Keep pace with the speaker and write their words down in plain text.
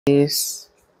is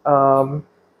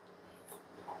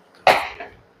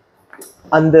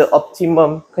under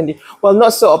optimum condition, well,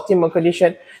 not so optimum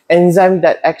condition, enzyme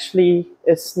that actually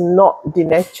is not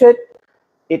denatured,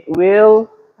 it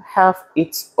will have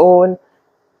its own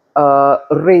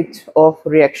rate of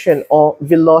reaction or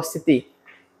velocity.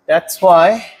 That's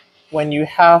why when you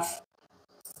have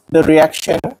the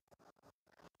reaction,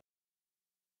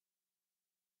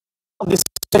 this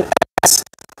as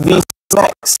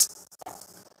Vmax,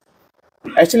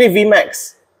 actually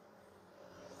Vmax,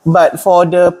 but for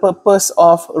the purpose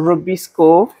of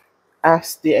Rubisco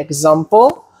as the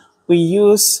example, we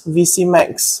use Vc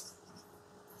max.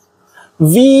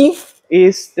 V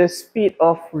is the speed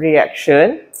of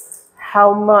reaction,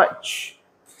 how much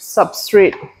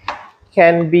substrate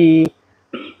can be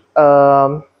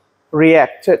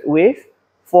reacted with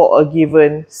for a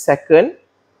given second.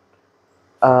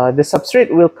 The substrate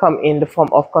will come in the form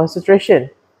of concentration.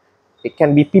 It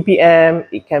can be ppm,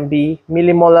 it can be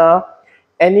millimolar,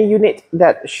 any unit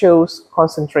that shows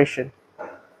concentration.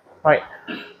 Right.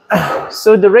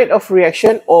 So the rate of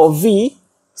reaction, or V,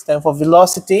 stands for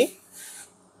velocity,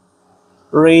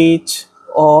 rate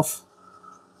of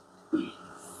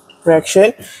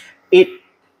reaction, it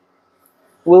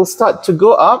will start to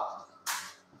go up.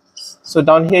 So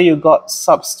down here you got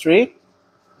substrate.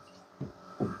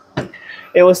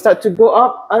 It will start to go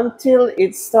up until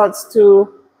it starts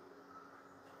to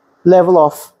level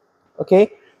off.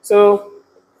 Okay, so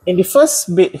in the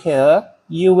first bit here,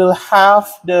 you will have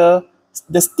the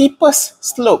steepest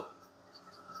slope.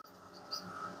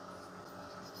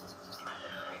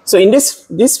 So in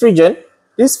this region,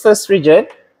 this first region,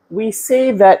 we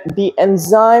say that the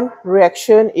enzyme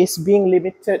reaction is being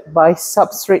limited by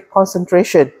substrate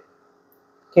concentration.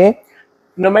 Okay,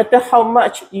 no matter how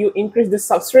much you increase the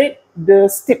substrate, the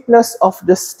steepness of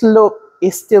the slope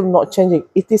is still not changing.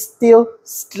 It is still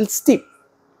steep,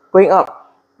 going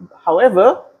up.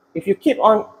 However, if you keep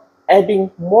on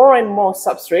adding more and more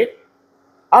substrate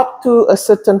up to a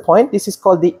certain point, this is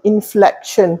called the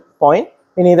inflection point,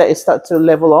 meaning that it starts to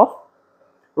level off,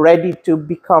 ready to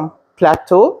become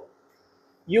plateau,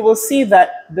 you will see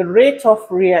that the rate of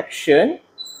reaction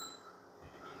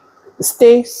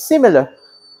stays similar,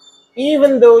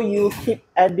 even though you keep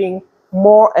adding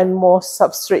more and more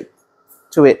substrate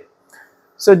to it.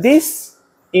 So this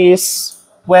is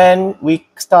when we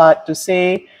start to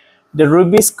say the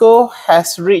Rubisco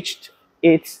has reached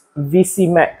its Vc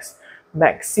max,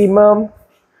 maximum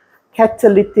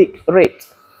catalytic rate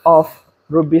of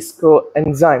Rubisco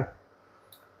enzyme.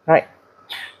 Right?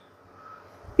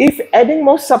 If adding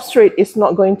more substrate is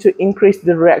not going to increase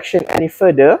the reaction any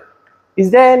further,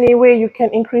 is there any way you can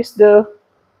increase the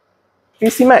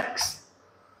Vc max?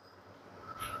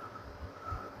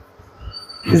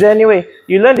 Is there any way?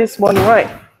 You learned this morning, right?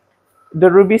 The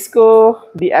Rubisco,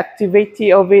 the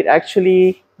activity of it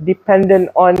actually dependent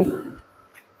on,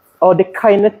 or the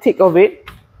kinetic of it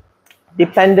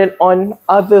dependent on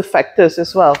other factors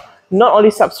as well, not only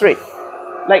substrate.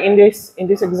 Like in this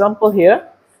example here,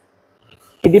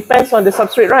 it depends on the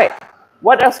substrate, right?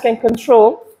 What else can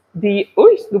control the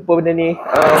lupa benda ni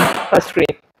screen.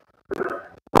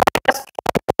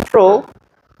 Control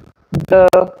the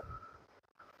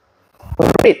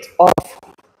rate of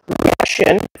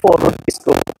reaction for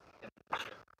Rubisco.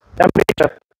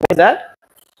 Temperature. What is that?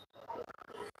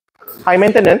 High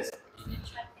maintenance.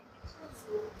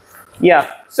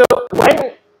 Yeah. So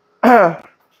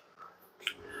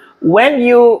when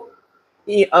you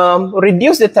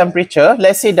reduce the temperature,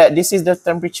 let's say that this is the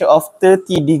temperature of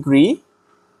 30 degree.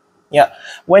 Yeah.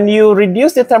 When you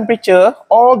reduce the temperature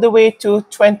all the way to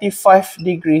 25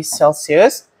 degrees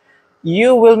Celsius,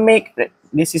 you will make,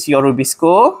 this is your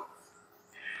Rubisco,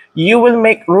 you will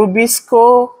make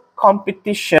Rubisco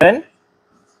competition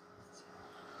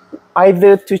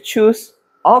either to choose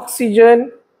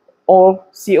oxygen or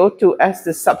CO2 as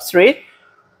the substrate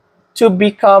to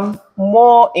become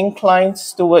more inclined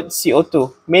towards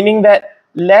CO2, meaning that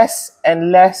less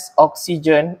and less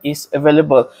oxygen is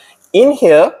available. In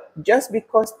here, just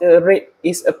because the rate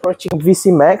is approaching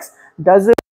Vc max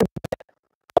doesn't mean that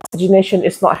oxygenation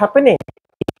is not happening,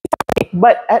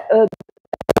 but at a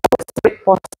rate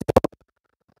possible,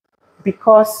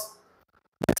 because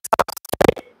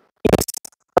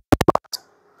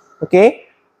okay,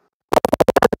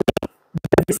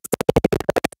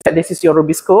 this is your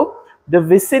Rubisco. The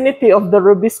vicinity of the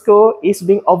Rubisco is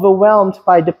being overwhelmed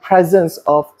by the presence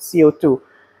of CO2.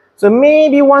 So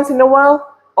maybe once in a while,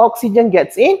 oxygen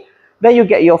gets in, then you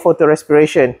get your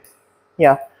photorespiration.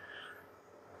 Yeah.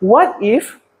 What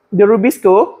if the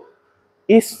Rubisco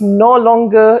is no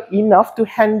longer enough to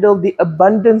handle the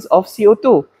abundance of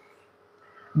CO2?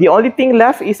 The only thing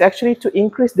left is actually to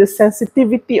increase the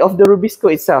sensitivity of the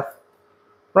Rubisco itself,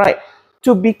 right?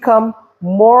 To become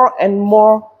more and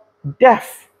more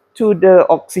deaf to the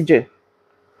oxygen.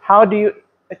 How do you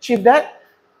achieve that?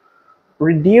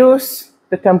 Reduce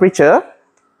the temperature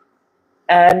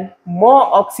and more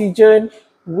oxygen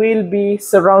will be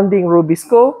surrounding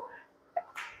Rubisco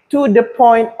to the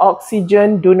point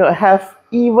oxygen do not have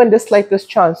even the slightest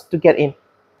chance to get in.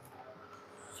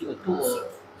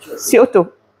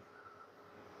 CO2.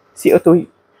 CO2.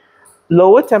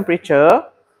 Lower temperature,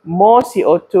 more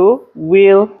CO2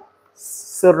 will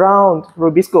surround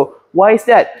Rubisco. Why is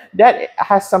that? That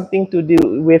has something to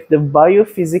do with the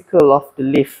biophysical of the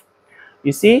leaf.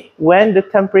 You see, when the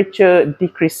temperature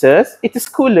decreases, it is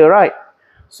cooler, right?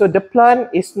 So the plant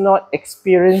is not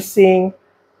experiencing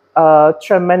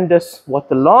tremendous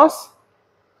water loss,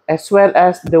 as well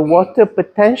as the water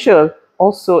potential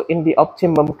also in the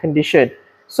optimum condition.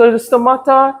 So the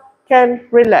stomata can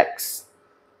relax.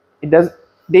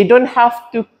 They don't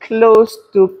have to close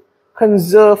to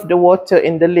conserve the water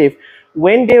in the leaf.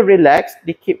 When they relax,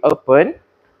 they keep open.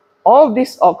 All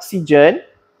this oxygen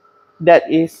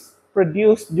that is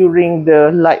produced during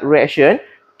the light reaction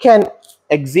can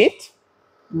exit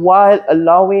while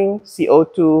allowing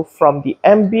CO2 from the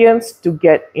ambience to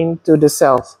get into the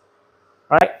cells,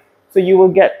 right? So you will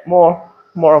get more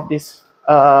of this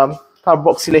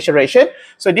carboxylation reaction.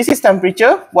 So this is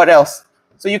temperature. What else?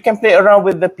 So you can play around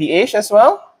with the pH as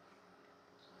well.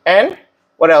 And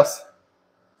what else?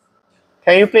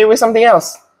 Can you play with something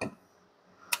else?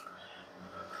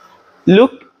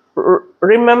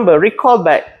 Remember, recall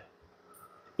back.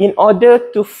 In order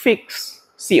to fix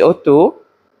CO2,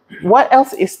 what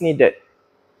else is needed?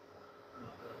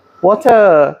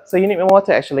 Water. So you need more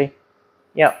water actually.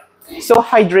 Yeah. So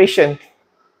hydration.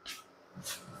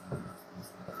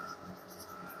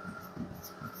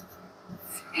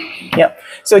 Yeah.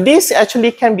 So this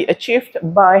actually can be achieved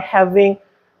by having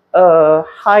a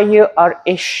higher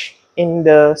RH in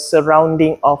the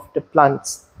surrounding of the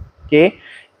plants. Okay.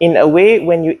 In a way,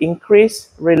 when you increase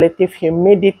relative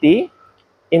humidity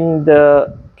in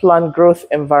the plant growth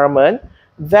environment,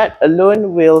 that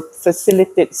alone will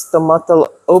facilitate stomatal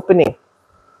opening.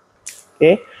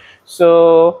 Okay.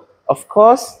 So of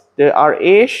course, the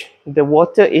RH, the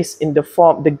water is in the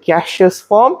form, the gaseous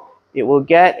form. It will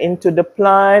get into the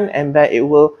plant and then it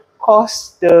will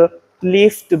cause the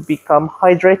leaf to become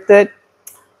hydrated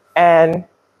and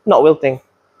not wilting.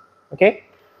 Okay,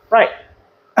 right.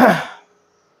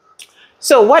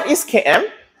 So what is Km?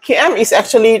 Km is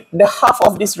actually the half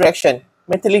of this reaction,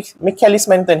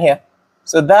 Michaelis-Menten here.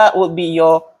 So that would be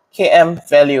your Km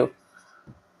value.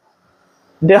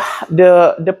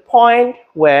 The point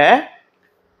where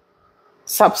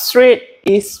substrate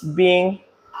is being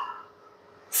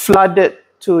flooded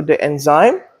to the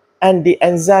enzyme and the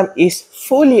enzyme is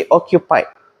fully occupied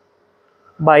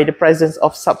by the presence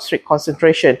of substrate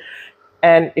concentration.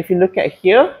 And if you look at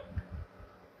here,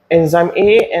 enzyme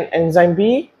A and enzyme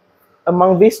B,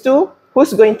 among these two,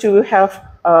 who's going to have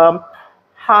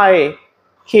high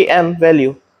Km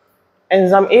value?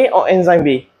 Enzyme A or enzyme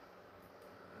B?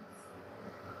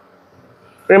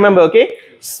 Remember, okay,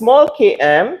 small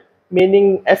Km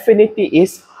meaning affinity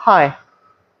is high.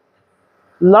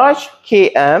 Large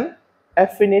Km,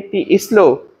 affinity is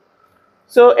low.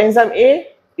 So enzyme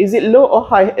A, is it low or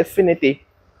high affinity?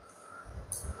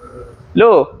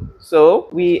 Low. So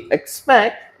we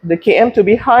expect the Km to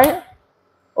be high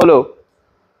or low?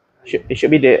 It should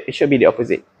be the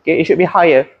opposite. Okay, it should be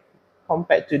higher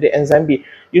compared to the enzyme B.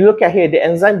 You look at here, the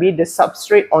enzyme B, the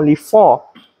substrate only 4,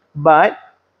 but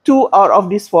 2 out of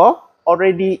these 4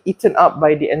 already eaten up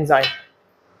by the enzyme.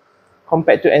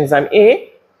 Compared to enzyme A,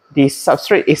 the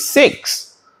substrate is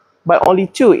 6, but only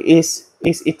 2 is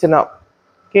eaten up.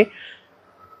 Okay,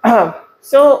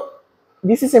 so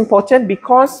this is important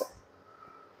because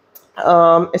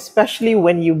especially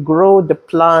when you grow the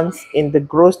plants in the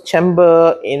growth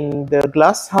chamber, in the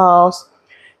glass house,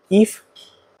 if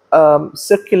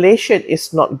circulation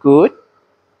is not good,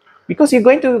 because you're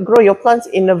going to grow your plants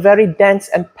in a very dense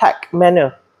and packed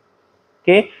manner.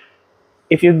 Okay,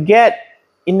 if you get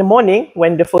in the morning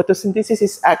when the photosynthesis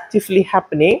is actively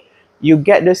happening, you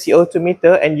get the CO2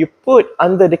 meter and you put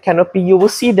under the canopy, you will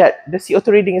see that the CO2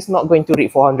 reading is not going to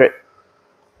read 400.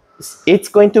 It's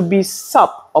going to be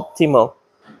suboptimal,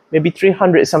 maybe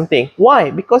 300 something. Why?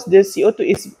 Because the CO2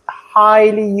 is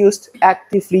highly used,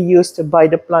 actively used by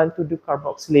the plant to do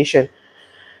carboxylation.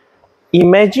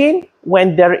 Imagine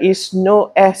when there is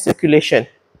no air circulation.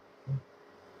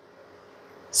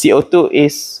 CO2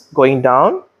 is going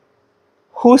down.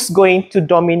 Who's going to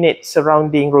dominate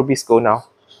surrounding Rubisco now?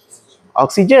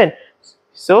 Oxygen.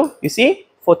 So you see,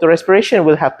 photorespiration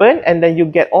will happen, and then you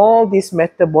get all this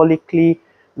metabolically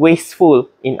wasteful,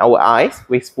 in our eyes,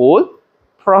 wasteful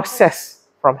process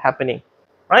from happening,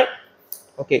 right?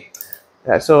 Okay,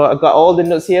 so I got all the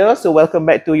notes here. So welcome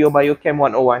back to your Biochem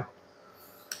 101.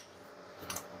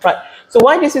 Right, so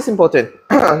why this is important?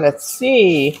 Let's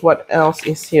see what else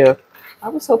is here. I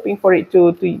was hoping for it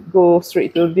to go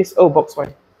straight to this, oh, box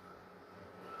 1.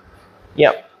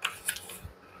 Yeah.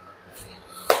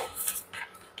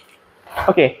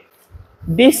 Okay,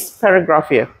 this paragraph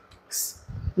here,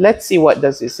 let's see what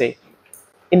does it say.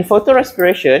 In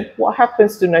photorespiration, what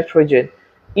happens to nitrogen?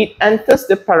 It enters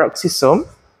the peroxisome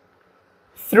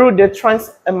through the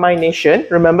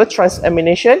transamination. Remember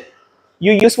transamination?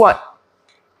 You use what?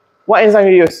 What enzyme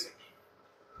you use?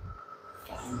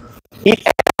 It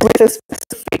ends with a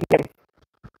specific name.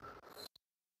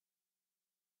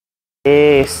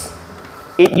 Yes.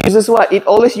 It uses what? It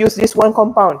always uses this one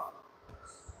compound.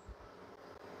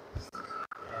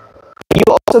 You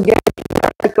also get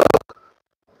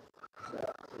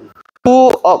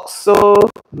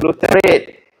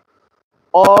 2-oxoglutarate,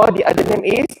 or the other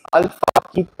name is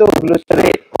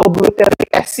alpha-ketoglutarate or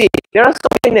glutaric acid. There are so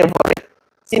many names for it.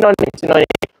 Synonym.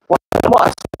 One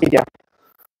more acidia.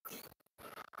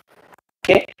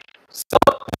 Okay, so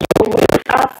you will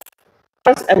have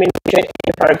transamination in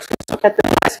the peroxisome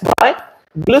catalyzed by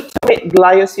glutamate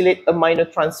glycosylate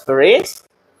aminotransferase,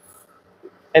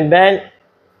 and then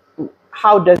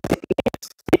how does it leave?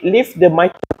 It leaves the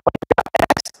mitochondria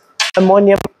as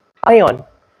ammonium ion.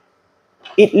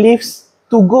 It leaves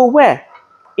to go where?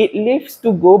 It leaves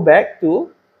to go back to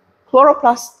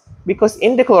chloroplast, because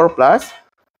in the chloroplast,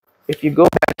 if you go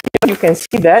back here, you can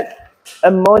see that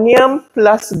ammonium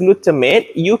plus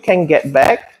glutamate, you can get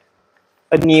back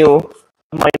a new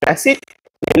amino acid,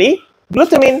 namely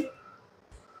glutamine.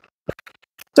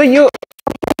 So you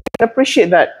can appreciate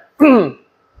that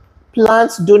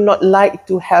plants do not like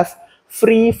to have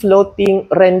free floating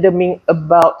randoming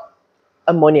about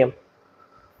ammonium.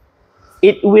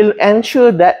 It will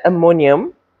ensure that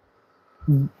ammonium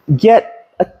get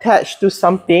attached to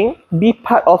something, be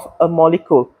part of a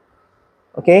molecule.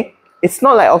 Okay, it's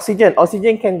not like oxygen.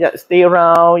 Oxygen can just stay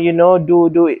around, you know, do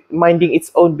it, minding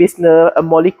its own business. A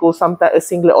molecule, sometimes a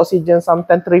single oxygen,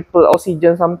 sometimes triple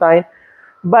oxygen, sometimes.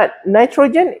 But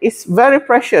nitrogen is very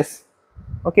precious.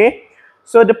 Okay,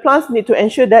 so the plants need to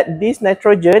ensure that this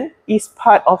nitrogen is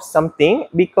part of something,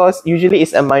 because usually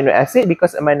it's amino acid,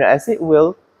 because amino acid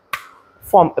will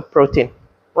form a protein,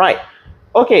 right?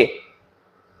 Okay,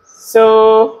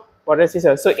 so what does this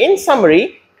say? So in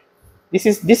summary,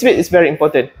 this bit is very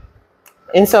important.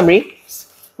 In summary,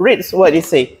 read what it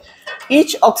say.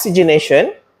 Each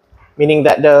oxygenation, meaning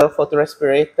that the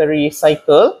photorespiratory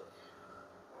cycle,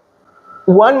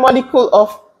 one molecule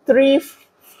of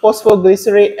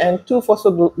 3-phosphoglycerate and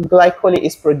 2-phosphoglycolate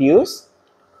is produced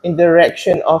in the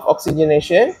reaction of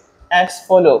oxygenation as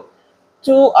follows: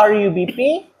 2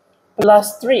 RUBP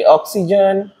plus 3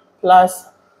 oxygen plus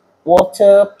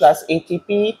water plus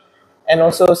ATP, and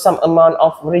also some amount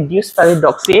of reduced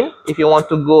ferredoxin, if you want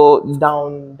to go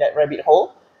down that rabbit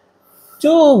hole,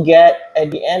 to get,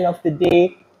 at the end of the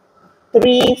day,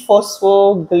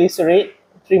 3-phosphoglycerate,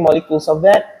 3 molecules of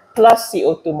that, plus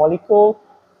CO2 molecule,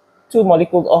 2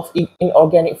 molecules of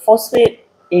inorganic phosphate,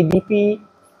 ADP,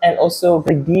 and also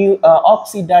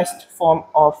oxidized form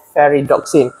of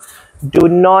ferredoxin. Do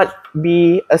not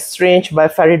be estranged by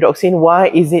ferredoxin. Why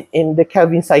is it in the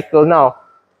Calvin cycle now?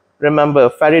 Remember,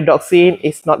 ferredoxin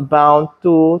is not bound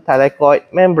to thylakoid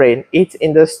membrane. It's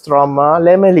in the stroma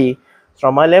lamellae.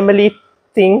 Stroma lamellae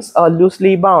things are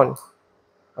loosely bound.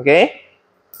 Okay,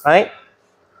 right?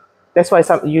 That's why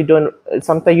sometimes you don't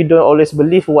always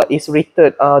believe what is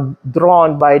written,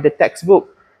 drawn by the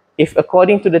textbook. If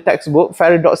according to the textbook,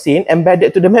 ferredoxin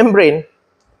embedded to the membrane,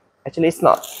 actually it's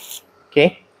not.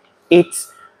 Okay,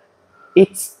 it's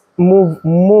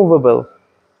movable.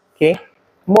 Okay,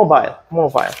 mobile.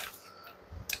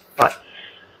 Right.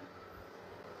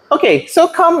 Okay, so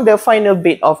come the final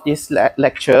bit of this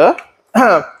lecture,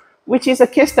 which is a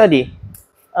case study.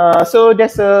 So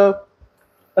there's a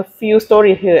few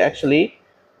stories here actually.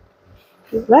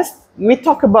 We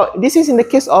talk about, this is in the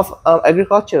case of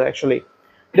agriculture actually.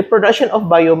 The production of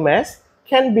biomass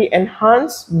can be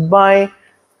enhanced by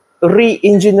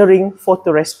re-engineering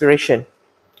photorespiration.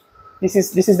 This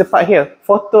is the part here,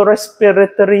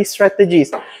 photorespiratory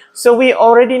strategies. So we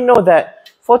already know that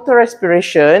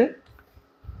photorespiration,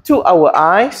 to our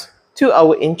eyes, to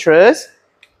our interest,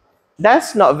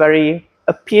 that's not very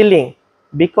appealing,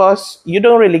 because you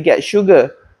don't really get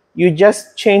sugar. You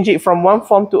just change it from one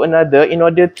form to another in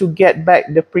order to get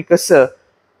back the precursor.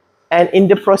 And in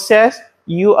the process,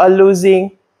 you are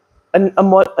losing a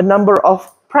number of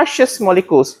precious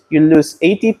molecules. You lose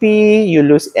ATP, you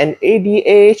lose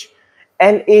NADH,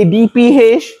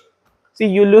 NADPH. See,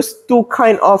 you lose two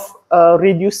kind of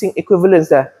reducing equivalents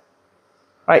there,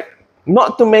 right?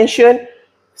 Not to mention,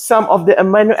 some of the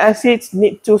amino acids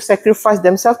need to sacrifice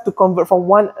themselves to convert from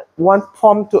one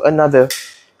form to another.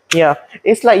 Yeah,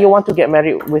 it's like you want to get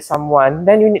married with someone,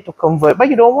 then you need to convert, but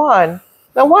you don't want.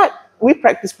 Then what? We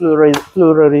practice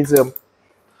pluralism.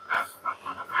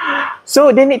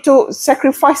 So they need to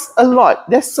sacrifice a lot.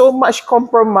 There's so much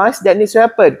compromise that needs to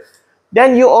happen.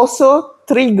 Then you also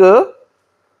trigger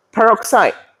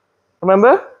peroxide.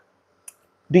 Remember?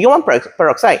 Do you want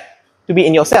peroxide to be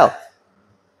in your cell?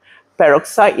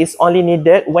 Peroxide is only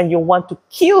needed when you want to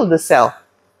kill the cell,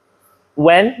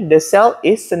 when the cell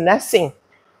is senescing.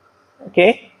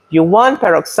 Okay, you want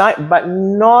peroxide, but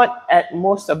not at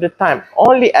most of the time,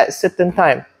 only at certain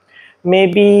time.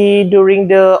 Maybe during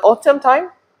the autumn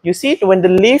time, you see when the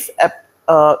leaf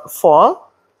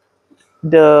fall,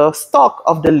 the stalk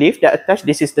of the leaf that attached,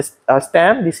 this is the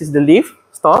stem, this is the leaf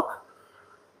stalk.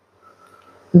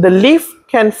 The leaf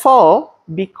can fall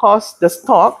because the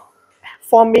stalk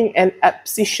forming an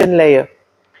abscission layer.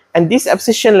 And this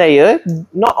abscission layer,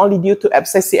 not only due to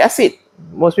abscisic acid,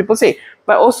 most people say,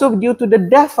 but also due to the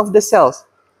death of the cells.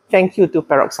 Thank you to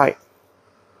peroxide.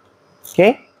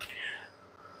 Okay?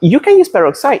 You can use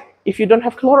peroxide if you don't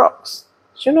have Clorox.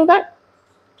 Did you know that?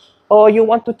 Or you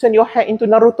want to turn your hair into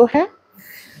Naruto hair?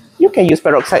 You can use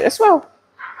peroxide as well.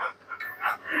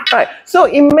 Right. So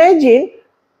imagine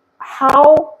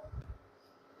how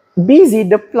busy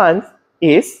the plant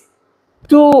is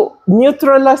to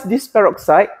neutralize this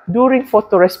peroxide during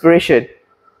photorespiration.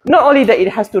 Not only that, it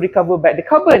has to recover back the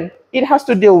carbon, it has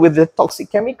to deal with the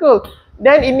toxic chemical.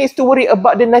 Then it needs to worry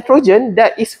about the nitrogen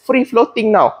that is free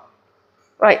floating now.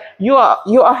 Right? You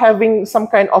are having some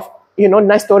kind of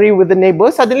nice story with the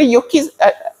neighbor. Suddenly your kids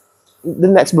at the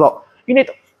next block. You need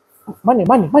to,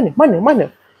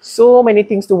 mana. So many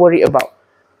things to worry about.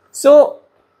 So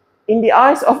in the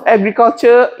eyes of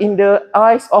agriculture, in the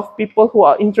eyes of people who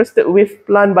are interested with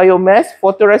plant biomass,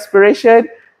 photorespiration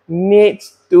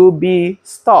needs to be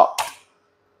stopped.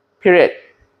 Period.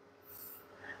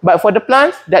 But for the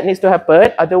plants, that needs to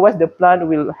happen. Otherwise, the plant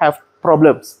will have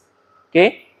problems.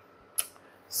 Okay.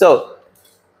 So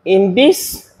in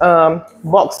this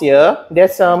box here,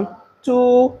 there's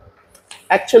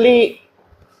actually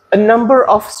a number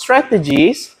of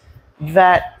strategies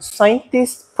that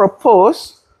scientists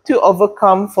propose to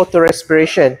overcome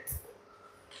photorespiration.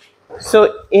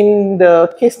 So in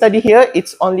the case study here,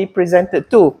 it's only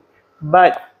presented two.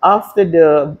 But after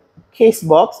the case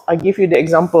box, I give you the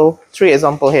example, 3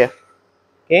 examples here.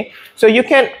 Okay, so you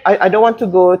can, I don't want to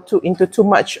go into too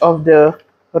much of the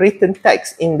written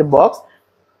text in the box.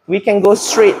 We can go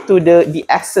straight to the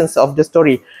essence of the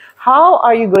story. How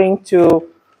are you going to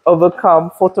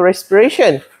overcome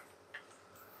photorespiration?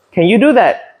 Can you do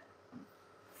that?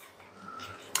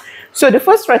 So the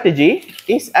first strategy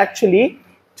is actually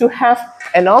to have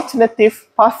an alternative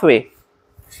pathway.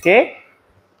 Okay.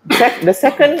 The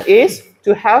second is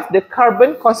to have the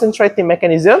carbon concentrating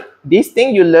mechanism. This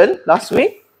thing you learned last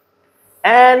week.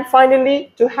 And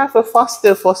finally, to have a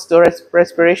faster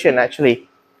photorespiration actually.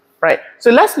 Right.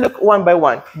 So let's look one by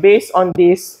one based on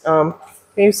this. Can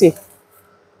you see?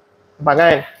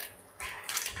 Bangan.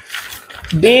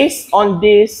 Based on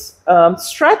these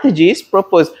strategies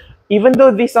proposed, even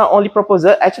though these are only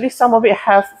proposals, actually some of it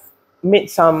have made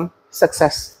some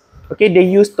success. Okay, they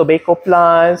use tobacco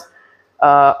plants,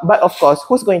 but of course,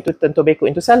 who's going to turn tobacco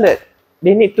into salad?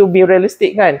 They need to be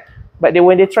realistic, kan? But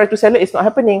when they try to sell it, it's not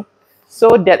happening. So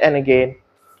that and again,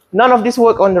 none of this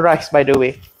work on the rice, by the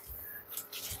way.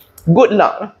 Good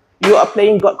luck. You are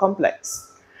playing God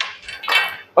complex.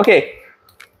 Okay,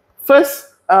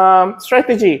 first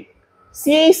strategy.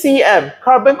 CCM,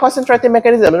 carbon concentrating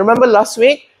mechanism. Remember last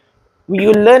week,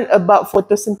 you learned about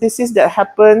photosynthesis that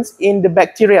happens in the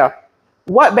bacteria.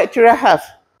 What bacteria have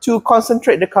to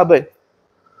concentrate the carbon?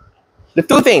 The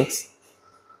two things.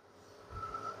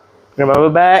 Remember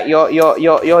back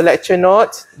your lecture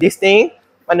notes, this thing,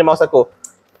 mana mouse aku?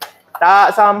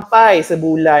 Tak sampai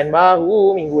sebulan,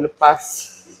 baru minggu lepas.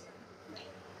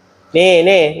 Ni.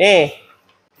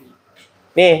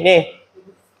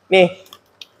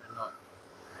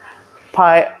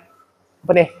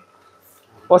 Apa ni?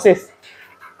 Process.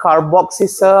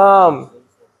 Carboxysome.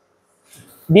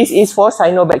 This is for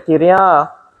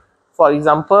cyanobacteria. For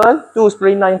example, tu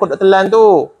spirulina yang kau tak telan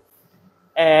tu.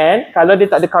 And kalau dia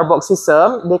tak ada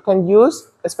carboxysome, they can use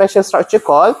a special structure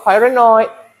called pyrenoid.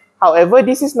 However,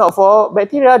 this is not for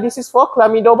bacteria. This is for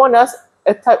Chlamydomonas,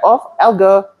 a type of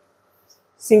alga.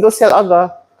 single cell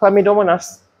alga,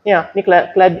 Chlamydomonas. Yeah, ni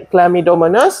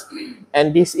Chlamydomonas,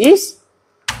 and this is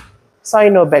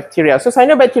cyanobacteria. So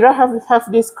cyanobacteria have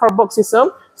this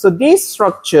carboxysome. So this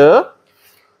structure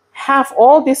have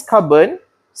all this carbon,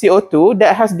 CO2,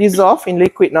 that has dissolved in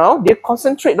liquid now. They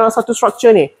concentrate dalam satu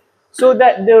structure ni. So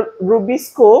that the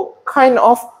Rubisco kind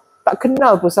of tak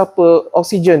kenal pun siapa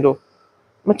oksigen tu.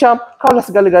 Macam kau lah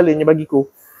segala-galanya bagiku.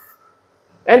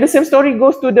 And the same story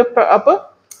goes to the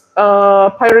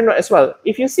pyrenoid as well.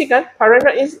 If you see kan,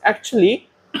 pyrenoid is actually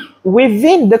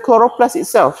within the chloroplast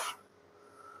itself.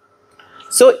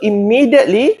 So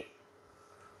immediately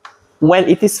when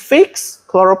it is fixed,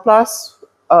 chloroplasts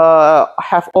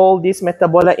have all these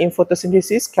metabolite in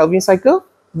photosynthesis, Calvin cycle,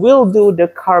 will do the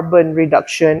carbon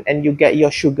reduction and you get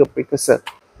your sugar precursor.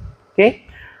 Okay.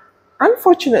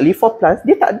 Unfortunately for plants,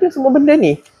 dia tak ada semua benda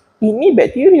ni. Ini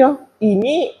bakteria,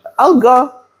 ini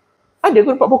alga. Ada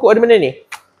ke pokok ada benda ni?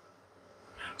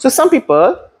 So some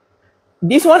people,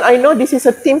 this one I know this is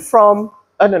a team from,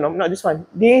 no, not this one.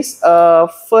 This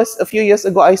first a few years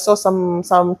ago I saw some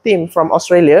team from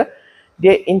Australia.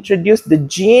 They introduced the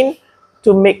gene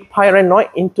to make pyrenoid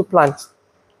into plants.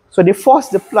 So they force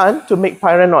the plant to make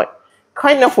pyrenoid.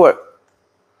 Kind of work.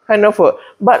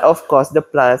 But of course the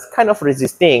plants kind of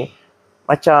resisting.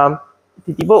 Macam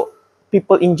tiba-tiba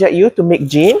people inject you to make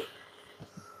gene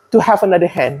to have another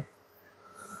hand.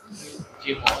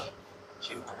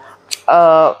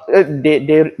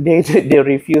 They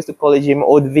refuse to call it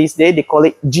GMO. These days they call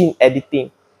it gene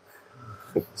editing.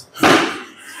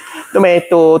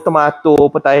 Tomato,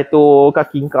 potato,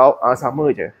 kaki kau,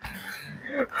 sama je.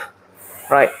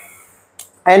 Right.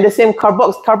 And the same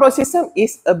carboxysome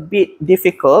is a bit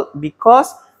difficult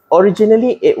because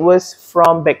originally it was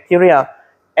from bacteria.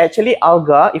 Actually,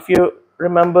 alga, if you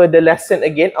remember the lesson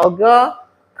again, alga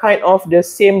kind of the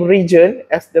same region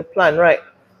as the plant, right?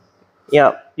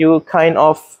 Yeah, you kind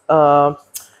of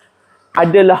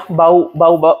adalah bau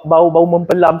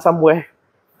mempelam somewhere.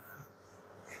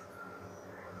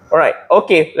 Alright,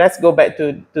 okay, let's go back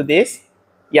to this.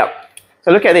 Yeah,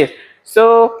 so look at this.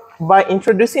 So by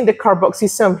introducing the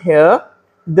carboxysome here,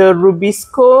 the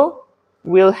Rubisco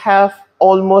will have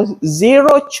almost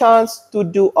zero chance to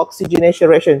do oxygenation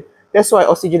reaction. That's why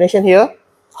oxygenation here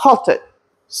halted,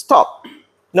 stop.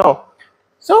 No.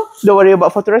 So don't worry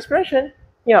about photorespiration.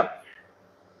 Yeah.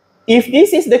 If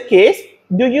this is the case,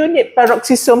 do you need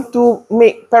peroxisome to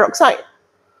make peroxide?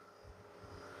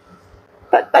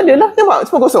 Tak ada lah, nampak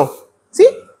semua kosong. See?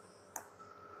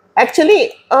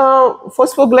 Actually,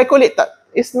 phosphoglycolate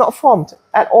is not formed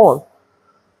at all.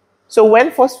 So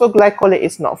when phosphoglycolate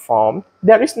is not formed,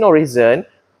 there is no reason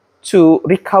to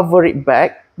recover it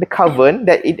back, the carbon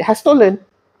that it has stolen.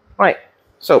 Right.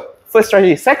 So first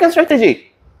strategy. Second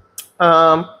strategy,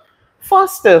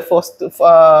 faster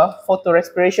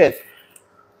photorespiration.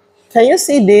 Can you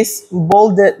see this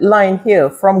bolded line here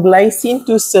from glycine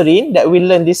to serine that we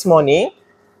learned this morning?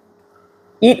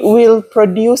 It will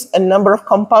produce a number of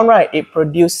compounds, right? It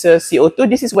produces CO2.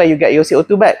 This is where you get your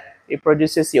CO2 back. It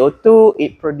produces CO2,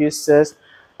 it produces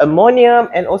ammonium,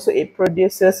 and also it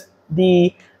produces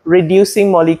the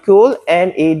reducing molecule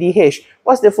NADH.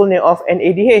 What's the full name of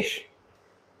NADH?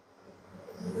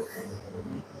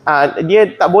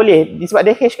 Dia tak boleh sebab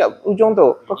ada H kat ujung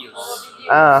tu.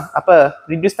 Apa?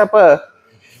 Reduced apa?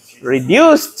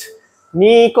 Reduced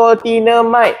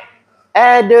nicotinamide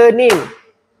adenine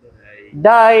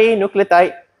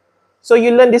dinucleotide. So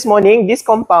you learned this morning, this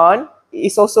compound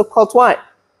is also called what?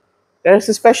 There's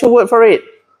a special word for it.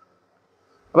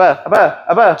 Apa?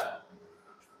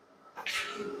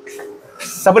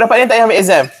 Siapa dapat ni tak payah ambil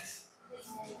exam?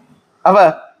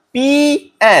 Apa?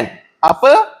 PN.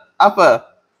 Apa? Apa?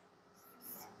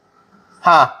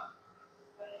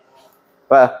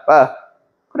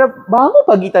 Kau dah baru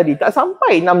pagi tadi, tak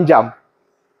sampai 6 jam.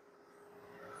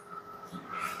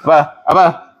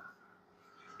 Apa?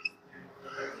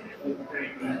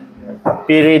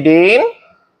 Pyridine.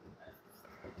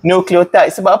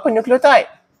 Nucleotide. Sebab apa nucleotide?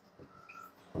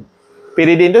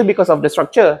 Pyridine tu because of the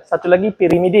structure. Satu lagi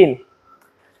pyrimidine.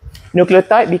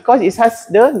 Nucleotide because it has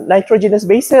the nitrogenous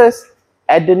bases.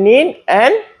 Adenine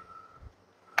and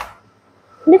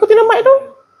nicotinamide tu.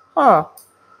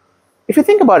 If you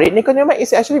think about it, nicotinamide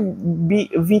is actually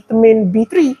vitamin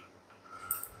B3.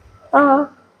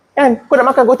 Kan? Kau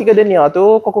nak makan Go 3 Denia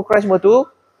tu, Coco Crunch semua tu,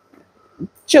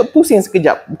 pusing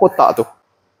sekejap kotak tu.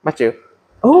 Baca.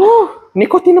 Oh,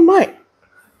 nicotinamide.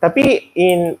 Tapi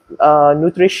in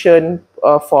nutrition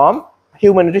form,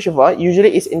 human nutrition form,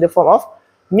 usually is in the form of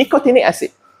nicotinic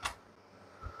acid.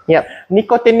 Yeah,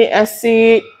 nicotinic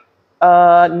acid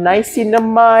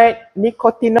niacinamide,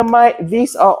 nicotinamide,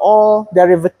 these are all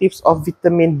derivatives of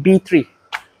vitamin B3,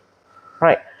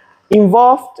 right?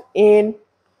 Involved in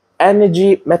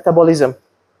energy metabolism,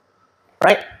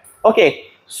 right? Okay,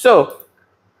 so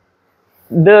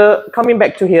coming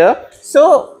back to here,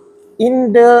 so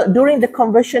during the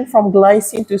conversion from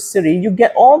glycine to serine, you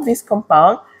get all these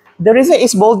compound. The reason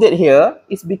it's bolded here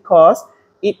is because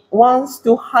it wants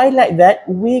to highlight that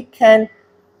we can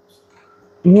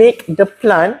make the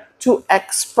plant to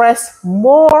express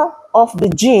more of the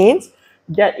genes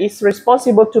that is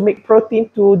responsible to make protein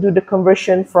to do the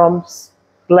conversion from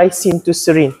glycine to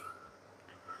serine.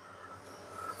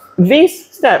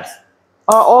 These steps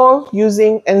are all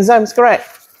using enzymes,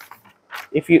 correct?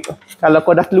 Kalau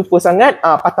kau dah terlupa sangat,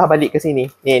 patah balik ke sini.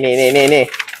 Ni.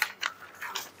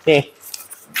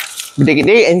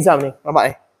 Gede-gede enzim ni, nampak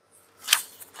ni?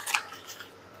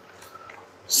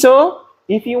 So,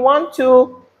 if you want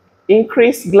to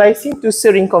increase glycine to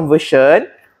serine conversion,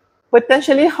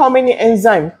 potentially how many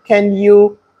enzymes can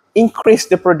you increase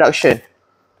the production?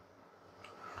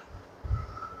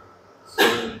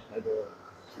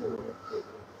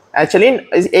 Actually,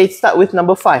 it start with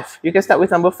number 5. You can start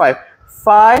with number 5.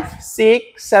 5, 6,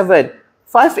 7.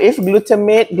 5 is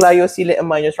glutamate glycosylate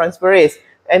aminotransferase.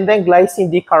 And then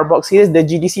glycine decarboxylase, the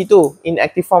GDC2,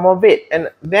 inactive form of it. And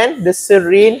then the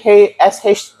serine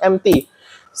SHMT,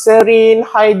 serine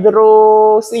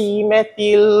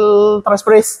hydroxymethyl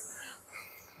transferase.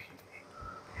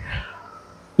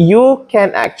 You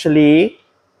can actually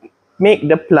make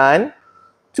the plant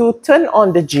to turn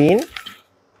on the gene,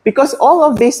 because all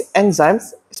of these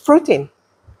enzymes is protein.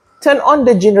 Turn on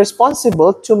the gene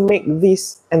responsible to make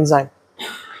this enzyme.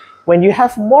 When you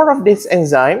have more of this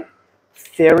enzyme,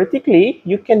 theoretically,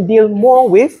 you can deal more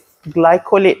with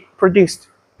glycolate produced.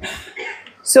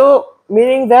 So,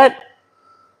 meaning that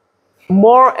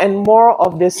more and more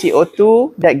of the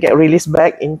CO2 that get released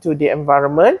back into the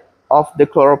environment of the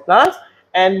chloroplasts,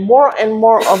 and more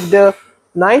of the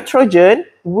nitrogen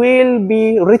will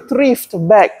be retrieved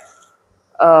back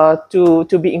to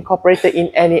be incorporated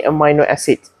in any amino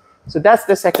acid. So that's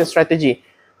the second strategy.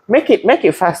 Make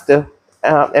it faster,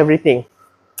 everything.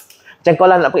 Macam kau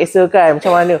lah nak periksa kan, macam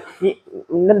mana ni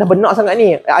dah benak sangat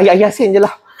ni, ayat Yasin je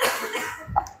lah,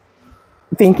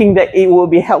 thinking that it will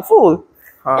be helpful.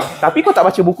 Tapi kau tak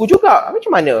baca buku juga,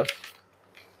 macam mana?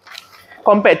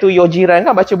 Compared to your jiran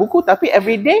kan baca buku, tapi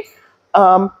everyday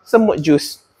semut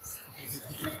juice.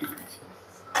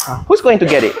 Who's going to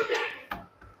get it?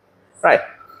 Right.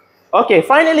 Okay,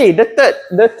 finally, the third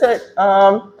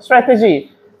strategy,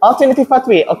 alternative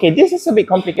pathway. Okay, this is a bit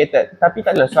complicated, tapi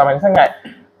tak adalah susah sangat.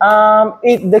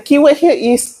 The keyword here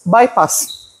is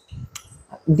bypass.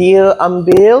 Dia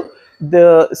ambil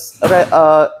the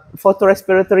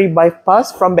photorespiratory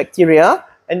bypass from bacteria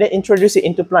and then introduce it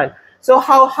into plant. So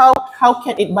how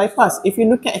can it bypass? If you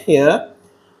look at here,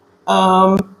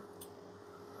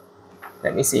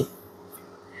 let me see.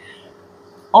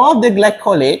 All the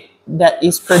glycolate that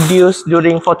is produced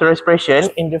during photorespiration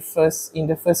in the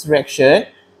first reaction,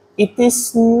 it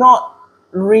is not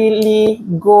really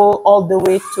go all the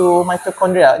way to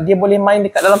mitochondria. Dia boleh main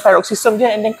dekat dalam peroxisome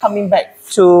dia and then coming back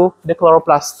to the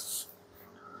chloroplast.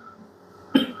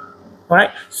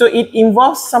 Alright, so it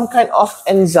involves some kind of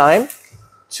enzyme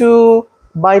to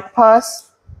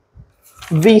bypass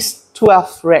these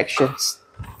 12 reactions.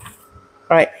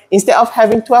 Right, instead of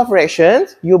having 12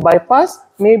 reactions, you bypass,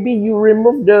 maybe you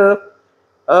remove the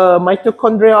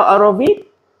mitochondria out of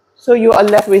it, so you are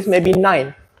left with maybe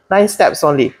 9 steps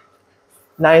only.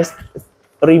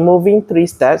 Removing 3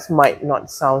 steps might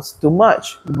not sound too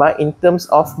much, but in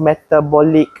terms of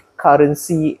metabolic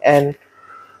currency and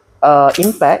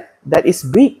impact, that is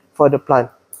big for the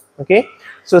plant. Okay,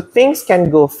 so things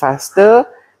can go faster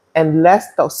and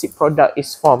less toxic product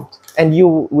is formed, and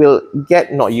you will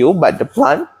get, not you, but the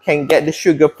plant can get the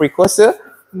sugar precursor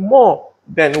more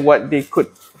than what they could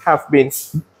have been.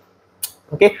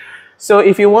 Okay, so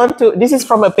if you want to, this is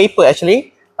from a paper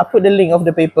actually. I put the link of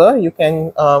the paper. You can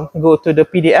go to the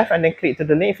PDF and then click to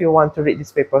the link if you want to read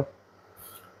this paper.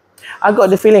 I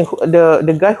got the feeling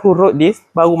the guy who wrote this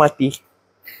baru mati.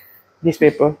 This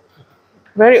paper,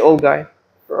 very old guy.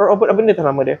 Robert apa benda tu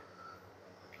nama dia?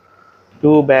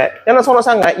 Too bad. Jangan seronok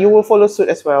sangat. You will follow suit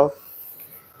as well.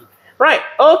 Right.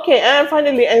 Okay. And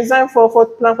finally, enzyme for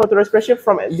plant photorespiration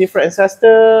from different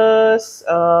ancestors.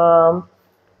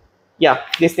 Yeah,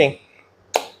 this thing.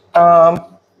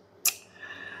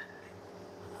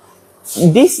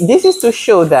 This is to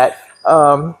show that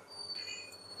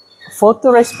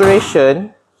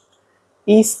photorespiration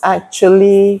is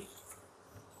actually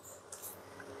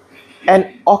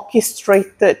an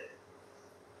orchestrated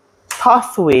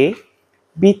pathway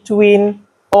between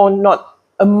or not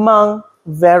among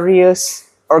various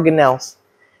organelles.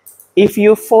 If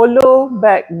you follow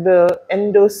back the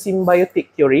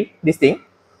endosymbiotic theory, this thing,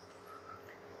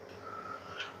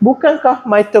 bukankah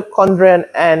mitochondria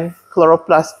and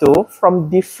chloroplasts tu from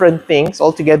different things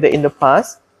altogether in the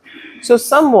past? So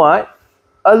somewhat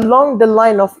along the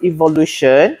line of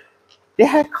evolution, they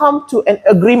have come to an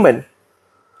agreement.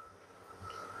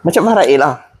 Macam Bahrail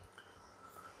lah.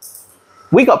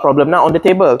 We got problem now on the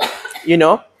table, you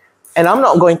know, and I'm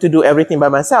not going to do everything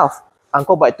by myself.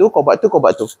 Kau buat tu, kau buat tu, kau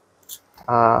buat tu.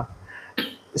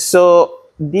 So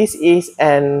this is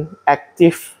an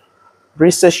active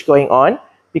research going on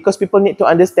because people need to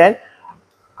understand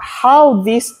how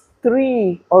these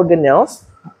three organelles,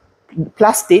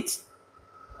 plastids,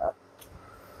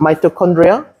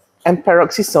 mitochondria, and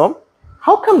peroxisome,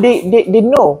 how come they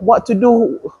know what to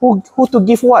do, who to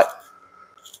give what?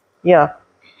 Yeah.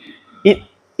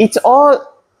 It's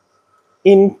all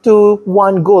into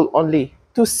one goal only,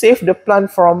 to save the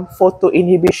plant from photo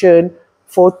inhibition,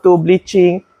 photo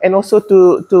bleaching, and also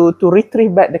to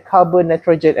retrieve back the carbon,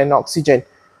 nitrogen, and oxygen,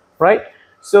 right?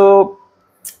 So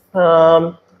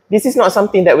this is not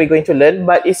something that we're going to learn,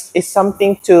 but it's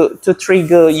something to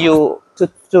trigger you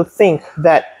to think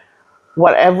that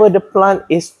whatever the plant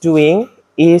is doing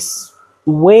is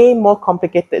way more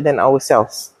complicated than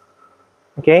ourselves.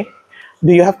 Okay?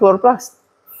 Do you have chloroplast?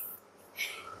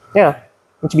 Yeah.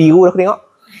 Macam biru aku tengok.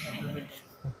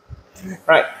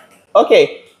 Right.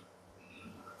 Okay.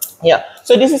 Yeah.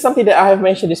 So this is something that I have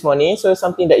mentioned this morning. So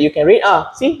something that you can read.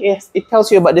 See? Yes. It tells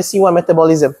you about the C1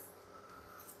 metabolism.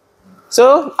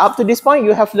 So up to this point,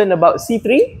 you have learned about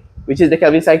C3, which is the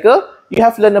Calvin cycle. You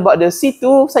have learned about the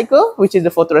C2 cycle, which is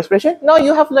the photorespiration. Now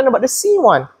you have learned about the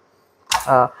C1.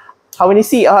 How many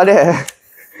C are there?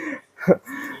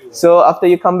 So after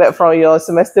you come back from your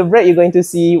semester break, you're going to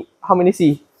see how many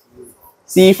C?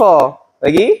 C4.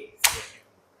 Lagi?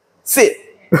 Sit.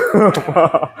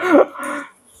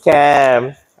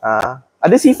 Cam.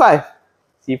 Ada C5.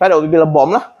 C5 dah bila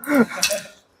bom lah.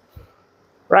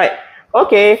 Right.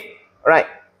 Okay.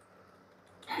 Right.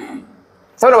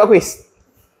 Siapa nak buat quiz?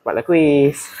 Buatlah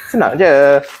quiz. Senang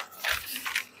je.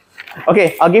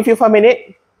 Okay. I'll give you 5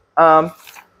 minutes.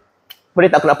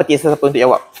 Boleh tak aku nak peti sesiapa untuk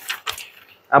jawab?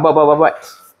 Buat.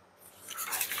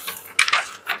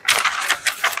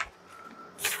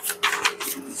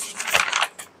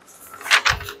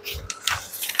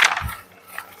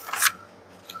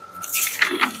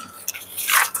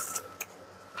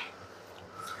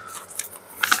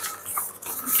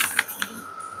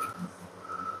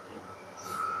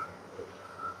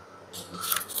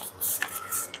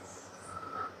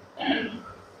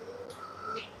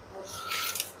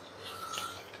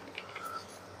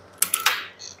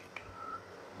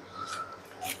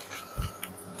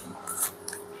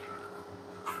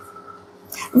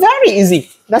 Very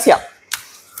easy. Dah siap?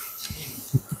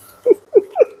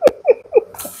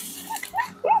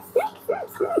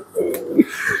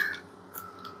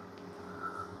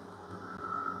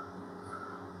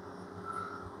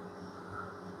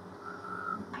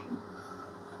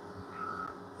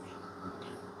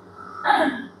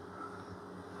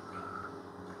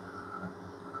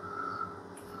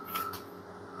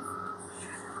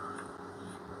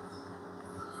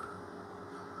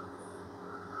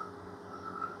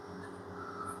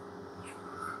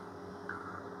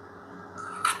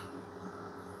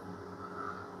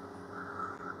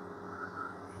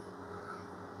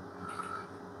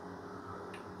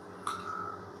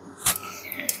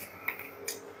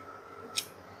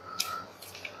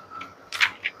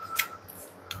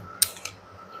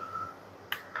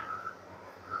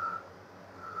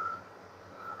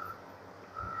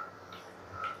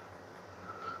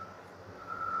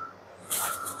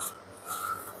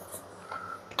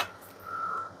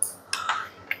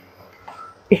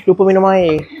 Lupa minum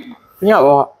air. Senyap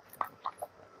bawa.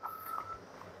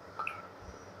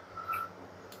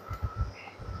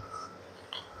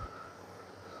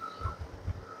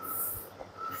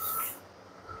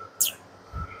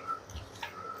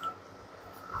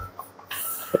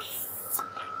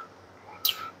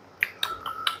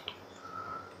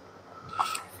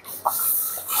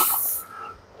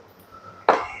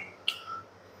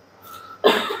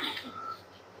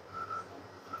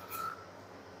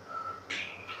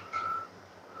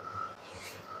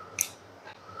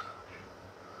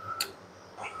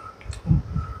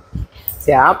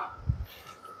 Siap.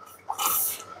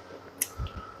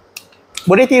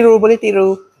 Boleh tiru.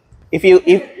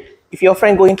 If your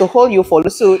friend going to hold, you follow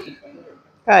suit.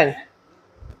 Kan?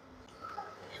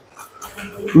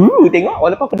 Tengok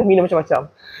walaupun aku dah minum macam-macam.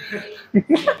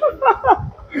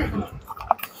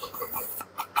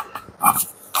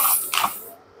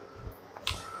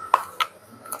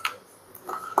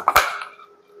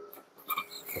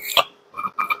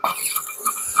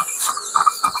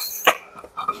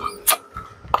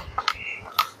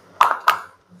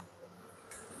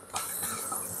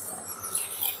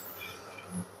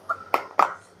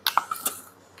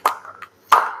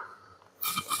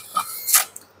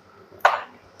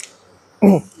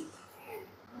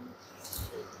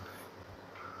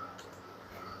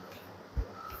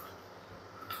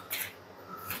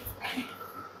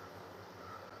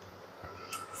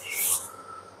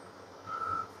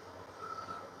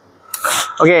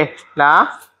 Okay,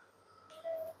 dah?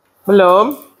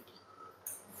 Belum?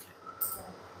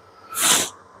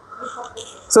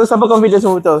 So, siapa confident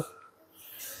semua betul?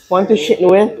 Want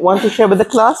to share with the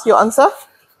class your answer?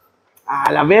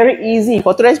 Alah, very easy.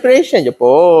 Photorespiration je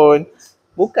pun.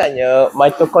 Bukannya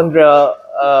mitochondria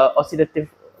oxidative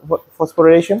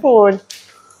phosphorylation pun.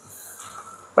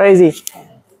 Very easy.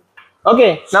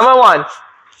 Okay, number 1.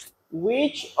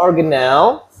 Which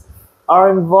organelle are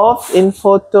involved in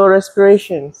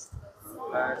photorespiration?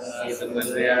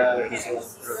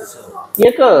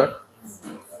 Ya ke?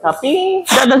 Tapi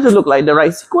that doesn't look like the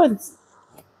right sequence.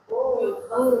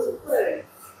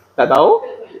 Tak tahu?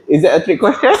 Is that a trick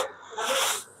question?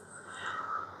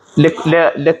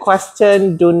 The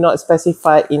question do not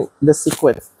specify in the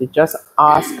sequence. They just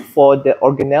ask for the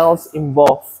organelles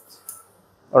involved.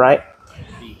 Alright?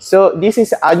 So this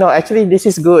is, no, actually this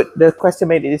is good. The question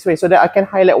made it this way so that I can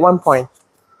highlight one point.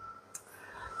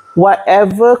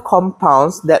 Whatever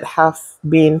compounds that have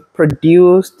been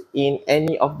produced in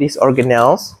any of these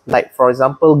organelles, like for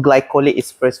example, glycolate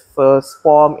is first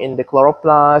formed in the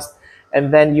chloroplast,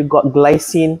 and then you got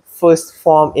glycine first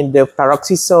formed in the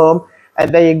peroxisome,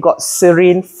 and then you got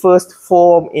serine first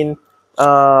formed in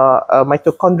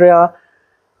mitochondria,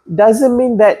 doesn't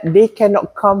mean that they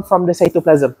cannot come from the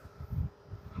cytoplasm.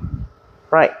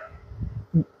 Right.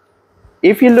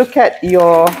 If you look at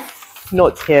your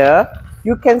notes here,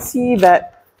 you can see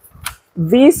that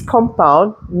these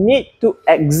compounds need to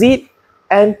exit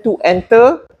and to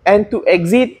enter and to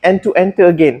exit and to enter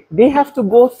again. They have to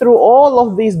go through all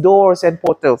of these doors and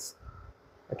portals.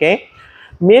 Okay?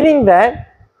 Meaning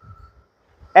that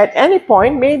at any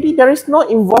point, maybe there is no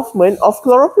involvement of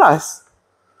chloroplasts.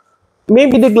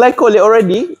 Maybe the glycolate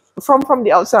already from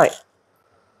the outside.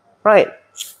 Right?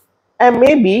 And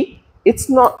maybe it's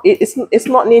not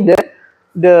needed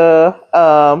the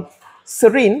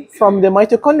serine from the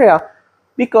mitochondria,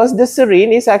 because the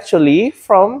serine is actually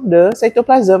from the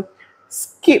cytoplasm.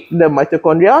 Skip the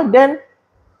mitochondria, then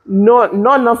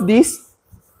none of this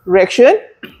reaction,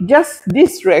 just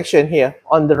this reaction here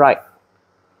on the right.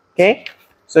 Okay,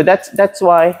 so that's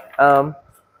why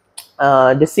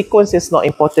the sequence is not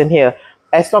important here.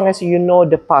 As long as you know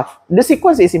the path, the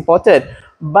sequence is important,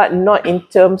 but not in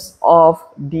terms of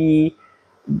the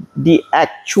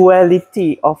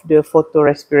actuality of the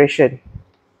photorespiration.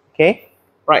 Okay,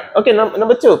 right. Okay,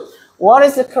 number 2. What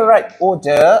is the correct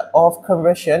order of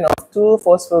conversion of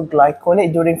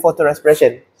 2-phosphoglycolate during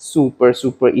photorespiration?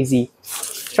 Super easy.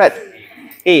 Right.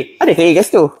 A. Ada ke A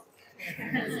guys tu?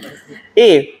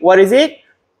 A. What is it?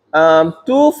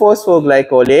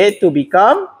 2-phosphoglycolate to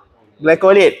become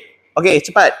glycolate. Okay,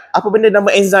 cepat. Apa benda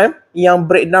nama enzyme yang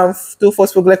breakdown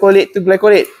 2-phosphoglycolate to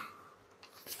glycolate?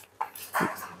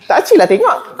 Tak acil lah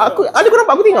tengok. Ada kau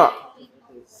nampak aku tengok?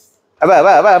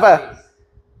 Apa?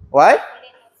 What?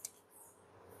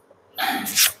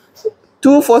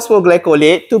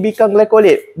 2-phosphoglycolate to become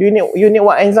glycolate. You need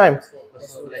what enzyme?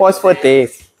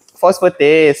 Phosphatase.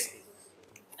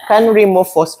 Kan remove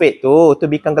phosphate tu to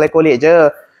become glycolate je.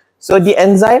 So the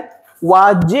enzyme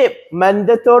wajib,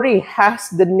 mandatory,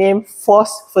 has the name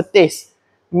phosphatase,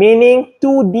 meaning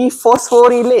to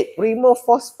dephosphorylate, remove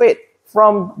phosphate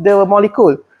from the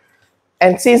molecule.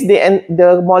 And since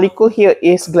the molecule here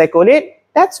is glycolate,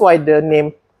 that's why the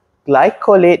name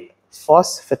glycolate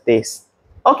phosphatase.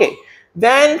 Okay,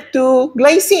 then to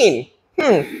glycine.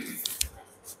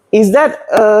 Is that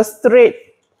a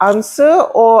straight answer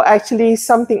or actually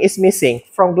something is missing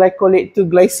from glycolate to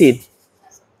glycine?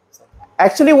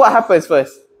 Actually, what happens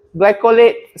first?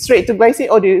 Glycolate straight to glycine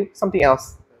or do something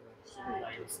else?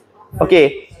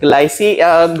 Okay,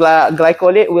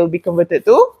 glycolate will be converted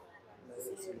to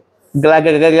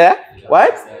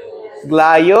what?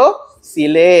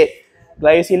 Glyosylate.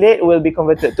 Glyosylate will be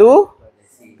converted to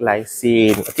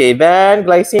glycine. Okay, then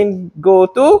glycine go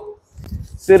to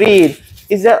serine.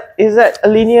 Is that a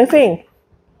linear thing?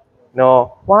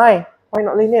 No. Why? Why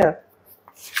not linear?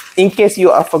 In case you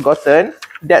are forgotten,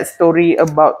 that story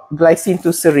about glycine to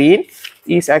serine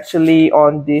is actually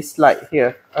on this slide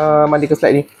here. Mana ke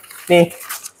slide ni? Ni.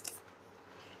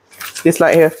 This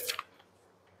slide here.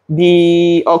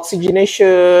 The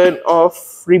oxygenation of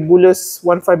ribulus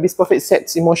 1,5-bisphosphate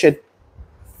sets in motion.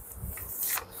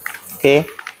 Okay.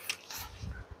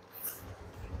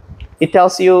 It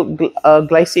tells you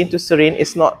glycine to serine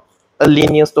is not a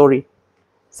linear story.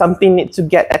 Something needs to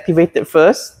get activated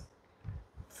first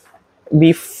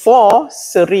before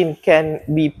serine can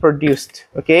be produced.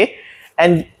 Okay.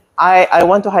 And I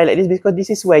want to highlight this because this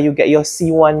is where you get your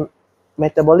C1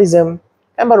 metabolism.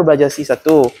 Kan baru belajar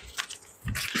C1.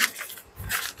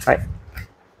 Right.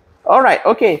 Alright,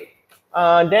 okay.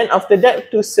 Then after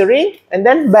that to serine and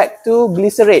then back to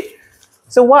glycerate.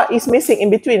 So what is missing in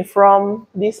between from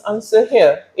this answer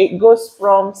here? It goes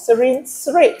from serine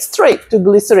straight to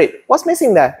glycerate. What's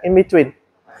missing there in between?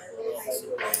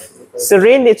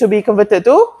 Serine needs to be converted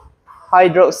to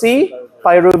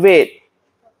hydroxypyruvate.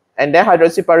 And then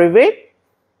hydroxypyruvate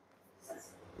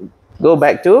go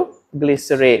back to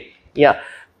glycerate. Yeah.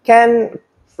 Can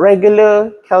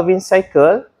regular Calvin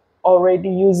cycle already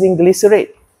using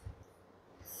glycerate?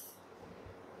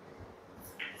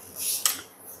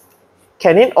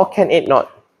 Can it or can it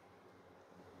not?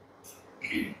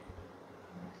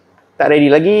 Tak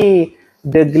ready lagi.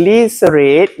 The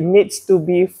glycerate needs to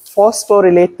be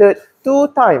phosphorylated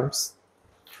 2 times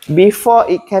before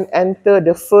it can enter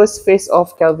the first phase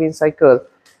of Calvin cycle.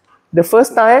 The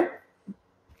first time,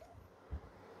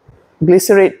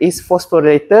 glycerate is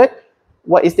phosphorylated.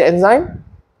 What is the enzyme?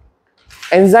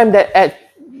 Enzyme that add,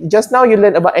 just now you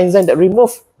learned about enzyme that remove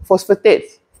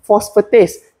phosphatase.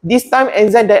 This time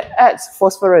enzyme that adds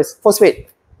phosphate.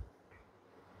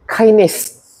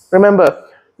 Kinase. Remember,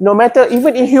 no matter,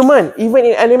 even in human, even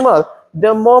in animal,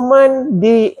 the moment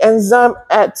the enzyme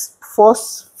adds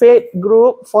phosphate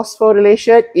group,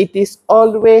 phosphorylation, it is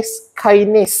always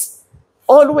kinase.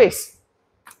 Always.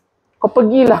 Kau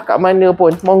pergilah kat mana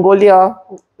pun, Mongolia,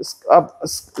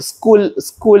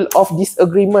 school of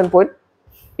disagreement pun,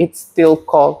 it's still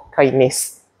called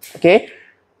kinase. Okay?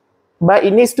 But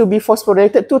it needs to be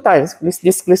phosphorylated 2 times,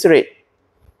 this glycerate.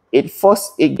 It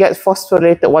gets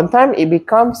phosphorylated 1 time, it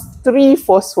becomes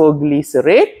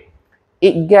 3-phosphoglycerate.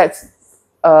 It gets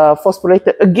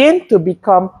phosphorylated again to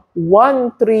become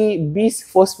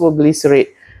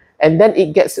 1,3-bisphosphoglycerate. And then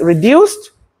it gets reduced,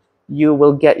 you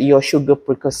will get your sugar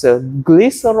precursor,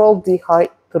 glyceraldehyde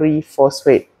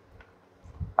 3-phosphate.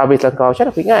 Habislah kau, macam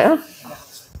mana aku ingat?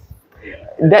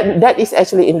 That is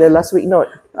actually in the last week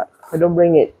note. I don't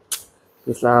bring it.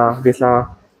 Please lah.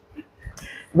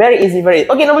 Very easy, very easy.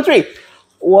 Okay, number 3.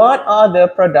 What are the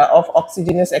product of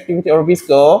oxygenous activity or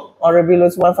Rubisco or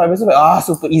Rubulus 1,5-bisphosphate?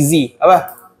 Super easy.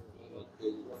 Apa?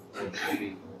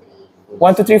 1,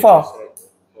 2, 3,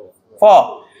 4.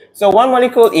 4. So 1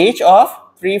 molecule each of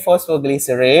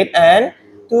 3-phosphoglycerate and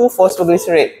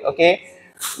 2-phosphoglycerate. Okay.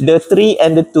 The 3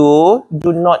 and the 2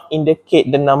 do not indicate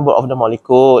the number of the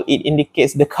molecule. It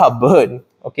indicates the carbon.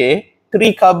 Okay.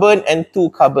 3 carbon and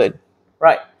 2 carbon.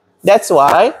 Right. That's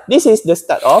why this is the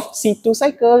start of C2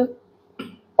 cycle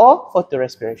or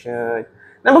photorespiration.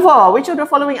 Number 4. Which of the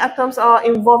following atoms are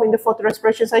involved in the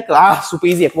photorespiration cycle? Super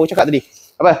easy. Aku baru cakap tadi.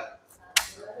 Apa?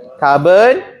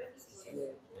 Carbon,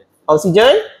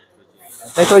 oxygen,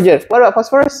 nitrogen. What about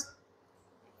phosphorus?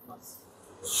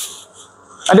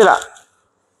 Ada tak?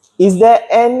 Is there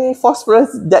any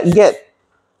phosphorus that get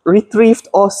retrieved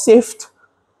or saved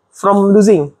from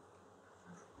losing?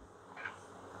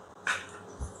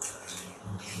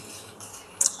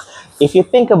 If you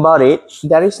think about it,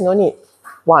 there is no need.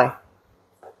 Why?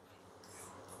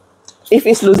 If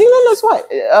it's losing, then that's why.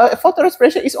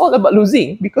 Photorespiration is all about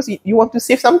losing because you want to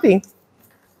save something.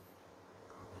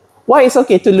 Why it's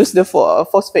okay to lose the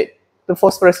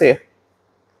phosphorus here?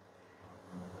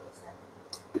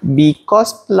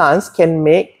 Because plants can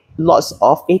make lots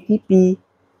of ATP.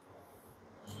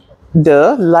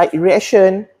 The light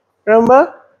reaction,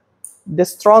 remember? The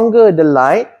stronger the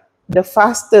light, the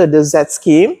faster the Z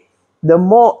scheme, the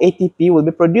more ATP will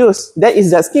be produced. That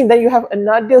is Z scheme. Then you have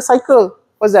another cycle.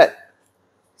 What's that?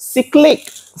 Cyclic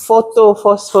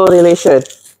photophosphorylation.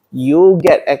 You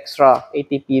get extra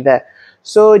ATP there.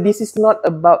 So this is not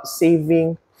about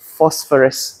saving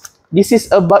phosphorus. This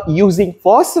is about using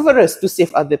phosphorus to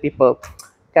save other people.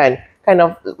 Kan? Kind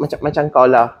of macam kau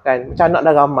lah. Kan? Macam anak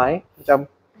dah ramai. Macam,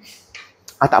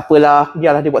 tak apalah.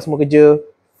 Biarlah dia buat semua kerja.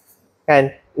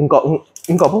 Kan? Engkau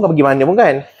pun kau pergi mana pun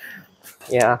kan?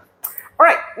 Yeah.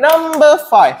 Alright. Number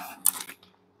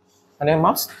 5. Mana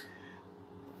mouse?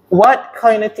 What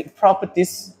kinetic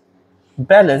properties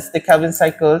balance the Calvin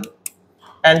cycle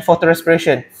and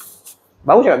photorespiration?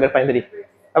 Baru cakap ke depan tadi.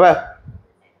 Apa?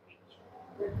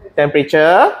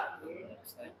 Temperature,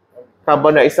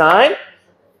 carbon dioxide.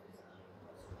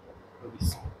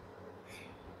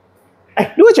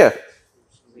 Dua je.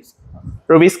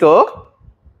 Rubisco.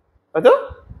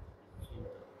 Betul?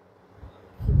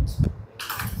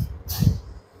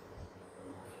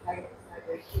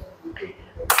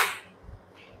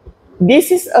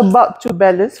 This is about to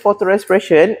balance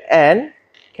photorespiration and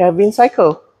Kelvin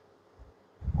cycle.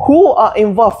 Who are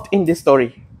involved in this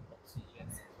story?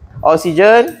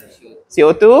 Oxygen,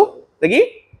 CO2,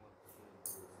 lagi?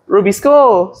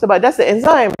 Rubisco, sebab that's the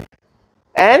enzyme.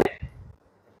 And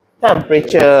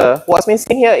temperature. What's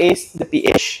missing here is the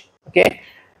pH. Okay.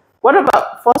 What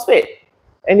about phosphate?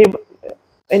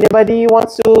 Anybody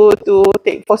wants to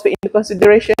take phosphate into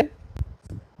consideration?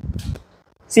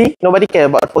 See, nobody cares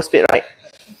about phosphate, right?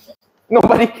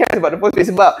 Nobody cares about the phosphate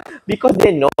sebab because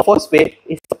they know phosphate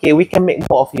is okay, we can make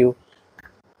more of you.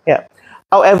 Yeah.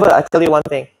 However, I tell you one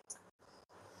thing.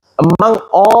 Among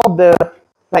all the,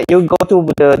 like you go to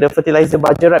the fertilizer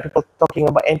budget, right? People talking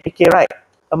about NPK, right?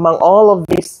 Among all of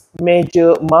these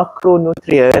major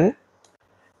macronutrient,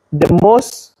 the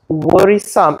most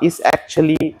worrisome is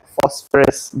actually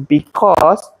phosphorus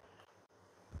because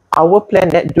our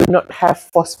planet do not have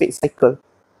phosphate cycle.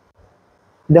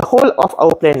 The whole of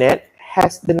our planet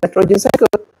has the nitrogen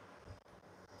cycle.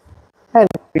 And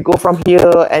we go from here,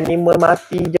 animal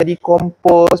mati jadi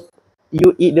compost,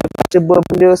 you eat the vegetable,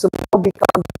 benda semua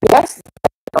become gas,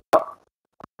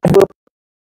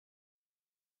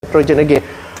 nitrogen again.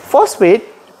 Phosphate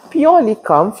purely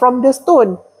come from the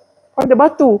stone, from the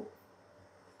batu.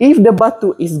 If the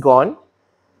batu is gone,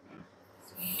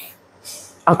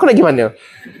 kau nak pergi mana?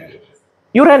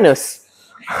 Uranus.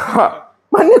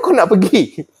 Mana kau nak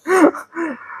pergi?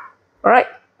 Alright,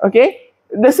 okay.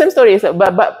 The same story is,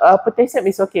 but potassium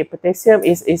is okay. Potassium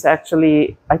is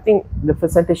actually, I think the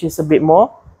percentage is a bit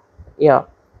more. Yeah.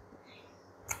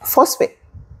 Phosphate.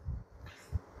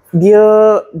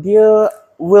 Dia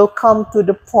will come to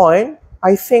the point,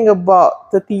 I think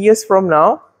about 30 years from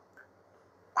now,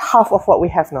 half of what we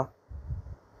have now.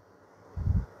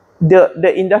 The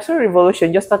Industrial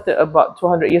Revolution just started about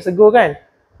 200 years ago, kan?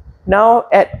 Now,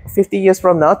 at 50 years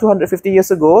from now, 250 years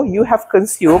ago, you have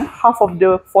consumed half of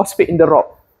the phosphate in the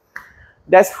rock.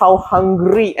 That's how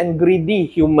hungry and greedy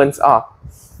humans are.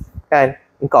 Kan?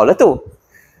 Engkau lah tu.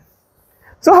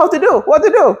 So, how to do? What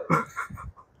to do?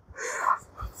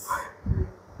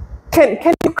 Can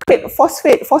you create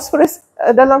phosphorus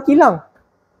dalam kilang?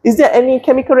 Is there any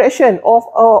chemical reaction or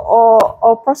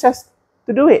process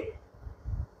to do it?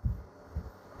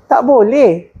 Tak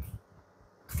boleh.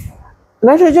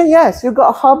 Nitrogen, yes, you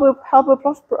got a Haber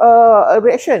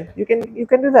reaction. You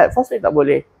can do that. Phosphate tak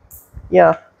boleh.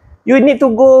 Yeah, you need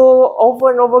to go over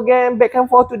and over again, back and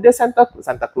forth to the Santa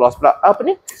Claus pula. Apa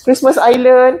ni? Christmas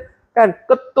Island, kan?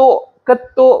 Ketuk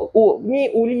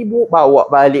ni uli bawa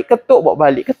balik, ketuk bawa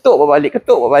balik, ketuk bawa balik,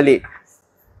 ketuk bawa balik.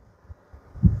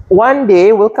 One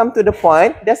day will come to the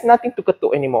point there's nothing to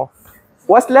ketuk anymore.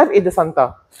 What's left is the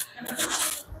Santa.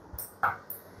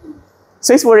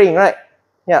 So it's worrying, right?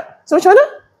 Yeah. So macam mana?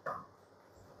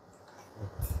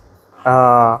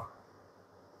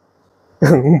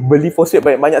 Beli fosfat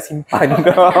banyak-banyak simpan.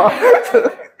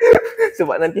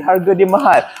 Sebab nanti harga dia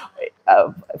mahal.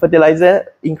 Fertilizer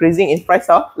increasing in price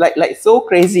tau. Like so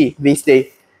crazy these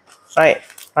days. Right.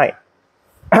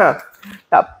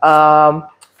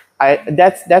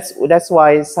 That's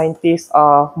why scientists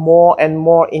are more and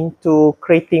more into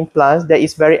creating plants that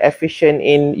is very efficient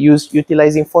in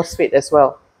utilizing phosphate as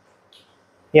well.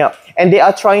 Yeah, and they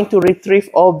are trying to retrieve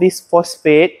all this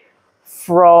phosphate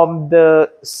from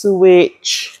the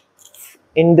sewage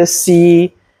in the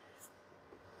sea,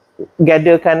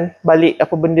 gatherkan balik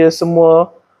apa benda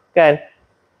semua, kan?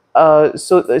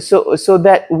 So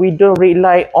that we don't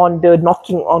rely on the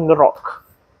knocking on the rock,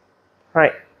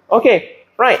 right? Okay,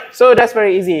 right. So that's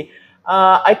very easy.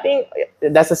 I think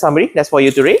that's a summary. That's for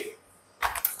you to read.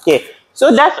 Okay. So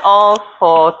that's all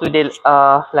for today's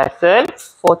lesson,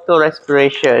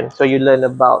 photorespiration. So you learn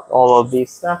about all of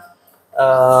this.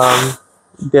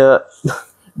 The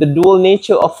dual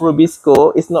nature of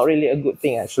Rubisco is not really a good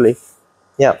thing actually.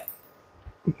 Yeah.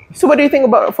 So what do you think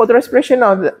about photorespiration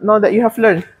now that you have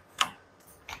learned?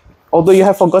 Although you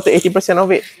have forgotten 80% of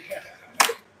it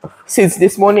since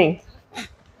this morning.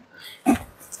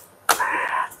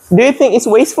 Do you think it's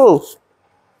wasteful?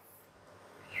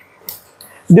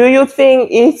 Do you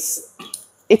think it's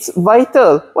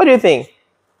vital? What do you think?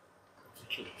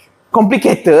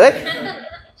 Complicated?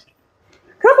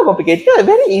 Kenapa complicated?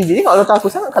 Very easy. Tengok nota aku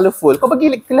sangat colourful. Kau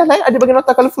bagi kelas lain ada bagi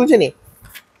nota colourful macam ni.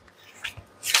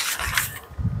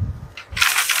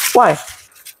 Why?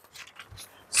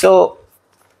 So,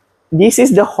 this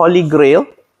is the holy grail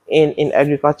in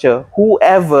agriculture.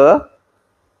 Whoever,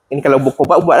 ini kalau kau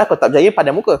buat lah, kau tak berjaya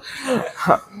pada muka.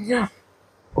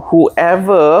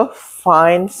 Whoever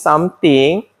finds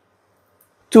something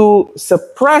to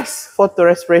suppress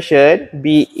photorespiration,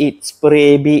 be it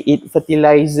spray, be it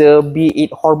fertilizer, be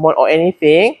it hormone or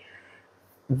anything,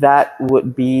 that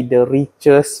would be the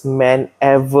richest man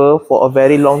ever for a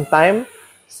very long time.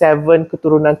 7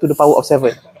 keturunan to the power of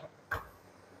 7.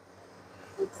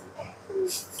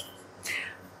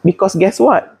 Because guess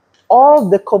what?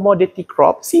 All the commodity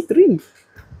crop, C3.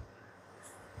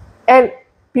 And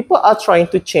people are trying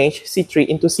to change C3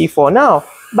 into C4 now.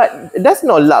 But there's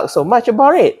no luck so much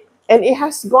about it. And it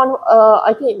has gone,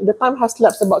 I think the time has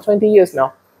lapsed about 20 years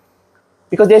now.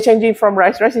 Because they're changing from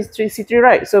rice is C3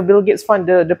 rice. So Bill Gates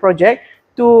funded the project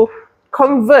to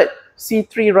convert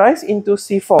C3 rice into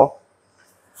C4.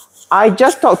 I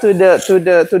just talked to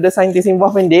the scientists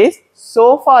involved in this.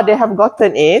 So far they have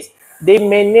gotten is, they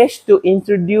managed to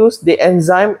introduce the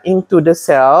enzyme into the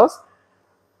cells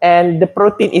and the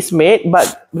protein is made,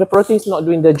 but the protein is not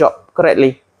doing the job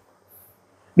correctly.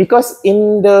 Because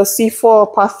in the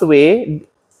C4 pathway,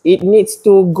 it needs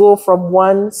to go from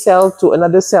one cell to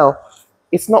another cell.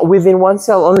 It's not within one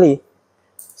cell only.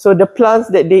 So the plants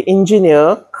that they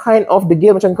engineer kind of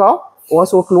degil macam kau, orang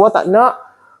suruh keluar tak nak.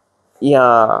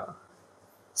 Yeah.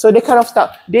 So they kind of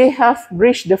start. They have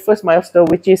reached the first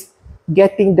milestone, which is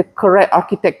getting the correct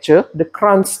architecture, the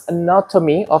Kranz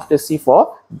anatomy of the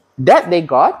C4. That they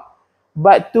got.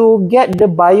 But to get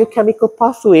the biochemical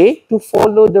pathway to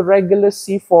follow the regular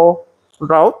C4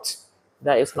 route,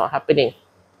 that is not happening.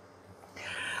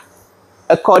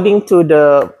 According to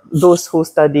those who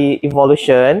study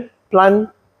evolution,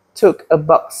 plant took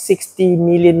about 60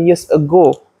 million years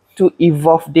ago to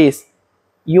evolve this.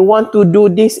 You want to do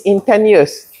this in 10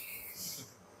 years.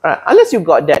 Unless you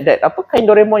got that apa kain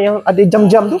Doraemon yang ada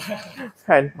jam-jam tu.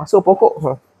 Kan, masuk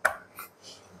pokok.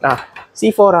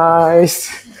 C4 rice.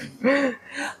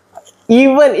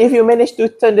 Even if you manage to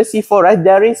turn the C4 rice,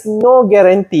 there is no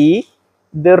guarantee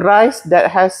the rice that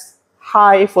has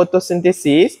high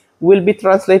photosynthesis will be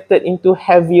translated into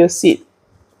heavier seed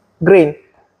grain.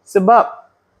 Sebab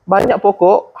banyak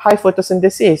pokok high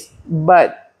photosynthesis,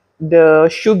 but the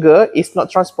sugar is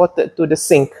not transported to the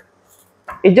sink.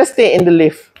 It just stay in the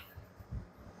leaf.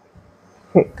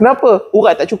 Kenapa?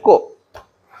 Urat tak cukup.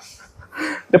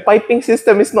 The piping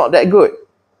system is not that good.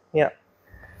 Yeah.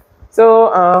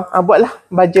 So, buatlah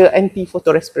baja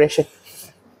anti-photorespiration.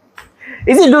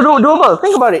 Is it doable?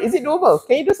 Think about it. Is it doable?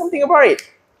 Can you do something about it?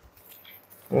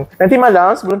 Nanti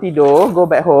malam sebelum tidur, go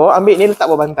back home, ambil ni letak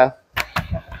bawah bantal.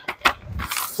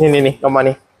 Ni, gambar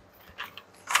ni.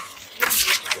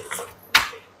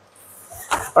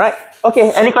 Alright.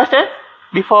 Okay, any question?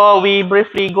 Before we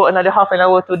briefly go another half an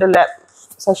hour to the lab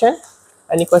session.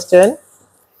 Any question?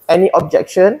 Any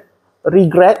objection?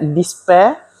 Regret?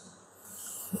 Despair?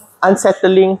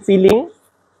 Unsettling feeling?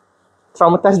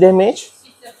 Traumatized damage?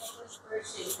 It's the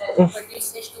photosynthesis that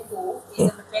produces H2O is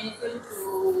a mechanical to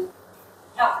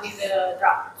help with the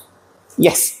drought.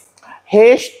 Yes.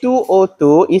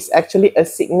 H2O2 is actually a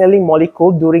signaling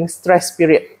molecule during stress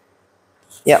period.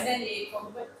 Yeah. And then they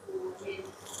convert to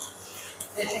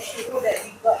the H2O that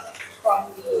we got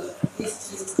from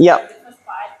this Yeah. the first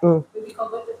part will be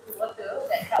converted to water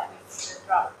that help with the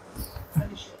drought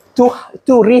condition.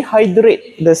 To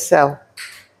rehydrate the cell.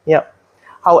 Yeah.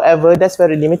 However, that's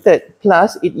very limited.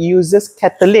 Plus, it uses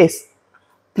catalyst.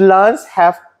 Plants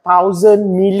have thousands,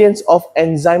 millions of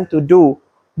enzymes to do.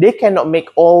 They cannot make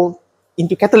all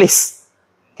into catalyst.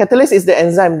 Catalyst is the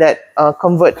enzyme that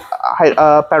convert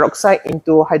peroxide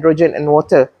into hydrogen and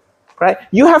water. Right?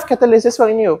 You have catalyst as well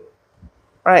in you.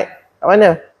 Right?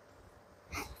 Mana?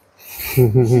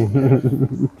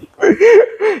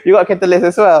 You got catalyst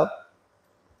as well.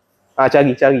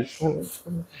 Cari.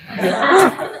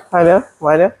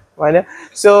 Mana?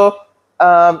 So,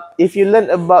 if you learn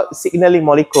about signaling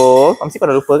molecule, mesti kau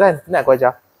dah lupa kan? Nak aku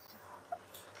ajar.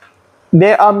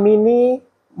 There are many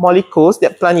molecules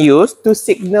that plant use to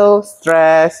signal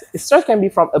stress. Stress can be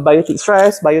from abiotic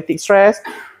stress, biotic stress,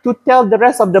 to tell the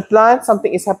rest of the plant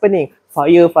something is happening.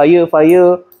 Fire,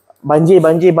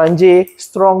 banjir,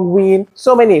 strong wind,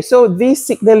 so many. So this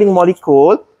signaling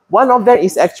molecule, one of them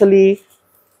is actually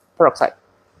peroxide.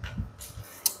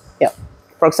 Yeah,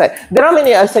 peroxide. There are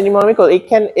many signaling molecules. It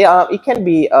can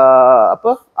be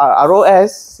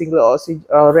ROS, single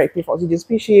reactive oxygen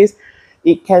species.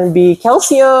 It can be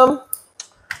calcium.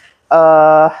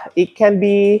 It can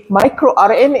be micro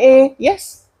RNA.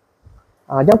 Yes.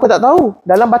 Jangan kau tak tahu.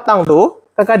 Dalam batang tu,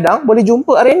 kadang-kadang boleh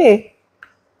jumpa RNA.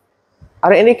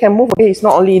 RNA can move. Okay, it's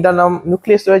not only dalam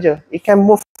nukleus tu aja. It can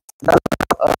move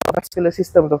vascular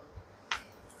system tu.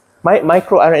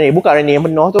 Micro RNA, bukan RNA yang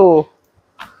penuh tu.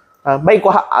 Baik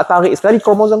kau tarik sekali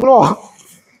kromosom keluar.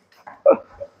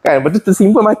 Kan, betul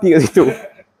tersimpan mati kat situ.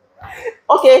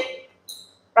 Okay.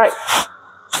 Right.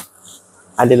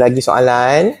 Ada lagi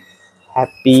soalan?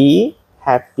 Happy.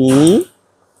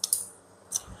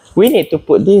 We need to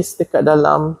put this dekat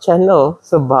dalam channel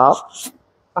sebab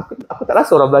aku tak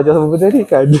rasa orang belajar sama benda ni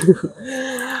kan.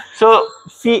 So,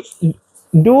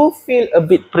 do feel a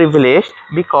bit privileged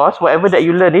because whatever that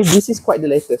you learn this is quite the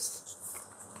latest.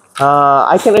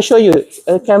 I can assure you,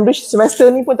 Cambridge semester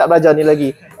ni pun tak belajar ni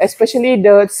lagi. Especially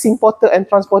the symporter and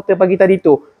transporter pagi tadi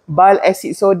tu. Bile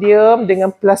acid sodium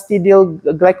dengan plastidyl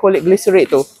glycolic glycerate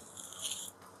tu.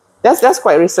 That's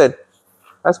quite recent.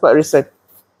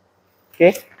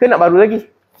 Okay, ke nak baru lagi?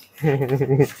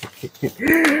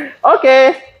 Okay.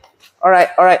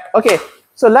 Alright. Okay.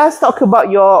 So let's talk about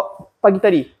your pagi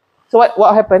tadi. So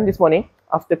what happened this morning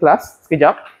after class?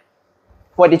 Sekejap.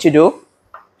 What did you do?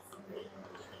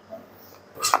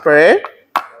 Pray.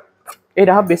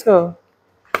 Dah habis ke?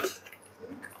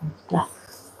 Dah.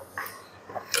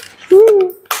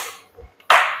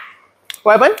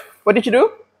 What happened? What did you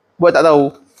do? Buat tak tahu.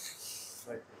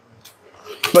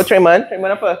 Buat treatment?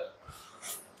 Treatment apa?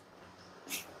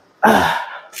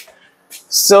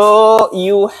 So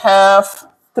you have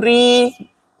 3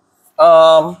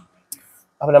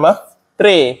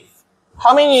 tray.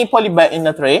 How many polybag in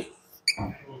the tray?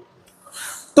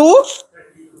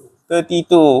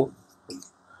 32.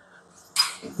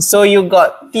 So you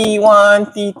got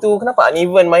T1, T2. Kenapa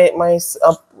uneven my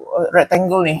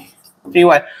rectangle ni?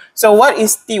 T1. So what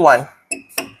is T1?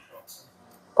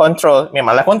 Control.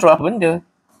 Memanglah control apa benda.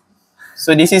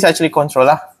 So this is actually control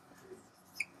lah.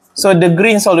 So the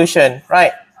green solution,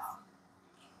 right?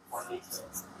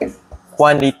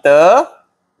 1 liter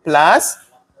plus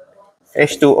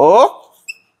H2O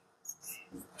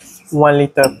 1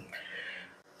 liter.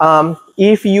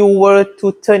 If you were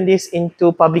to turn this into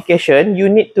publication, you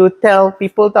need to tell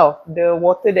people tau, the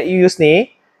water that you use ni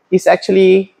is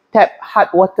actually tap hard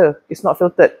water. It's not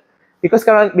filtered. Because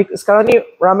sekarang ni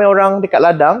ramai orang dekat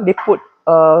ladang, they put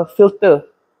filter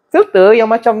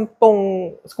yang macam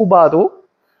tong scuba tu.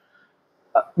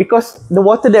 Because the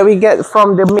water that we get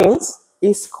from the mains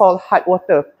is called hard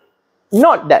water.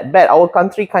 Not that bad. Our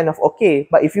country kind of okay.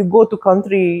 But if you go to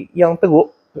country yang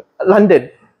teruk,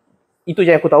 London, itu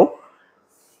je yang aku tahu,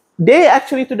 they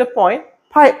actually to the point,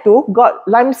 pipe tu got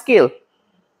lime scale.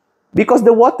 Because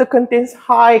the water contains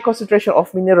high concentration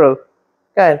of mineral.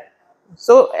 Kan?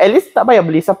 So at least tak payah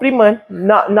beli supplement.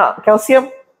 Nak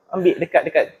calcium, ambil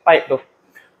dekat pipe tu.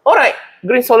 Alright,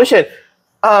 green solution.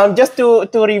 Just to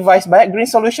revise back, green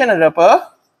solution ada apa?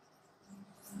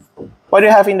 What do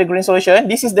you have in the green solution?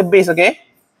 This is the base, okay?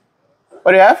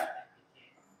 What do you have?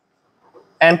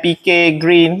 NPK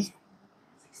green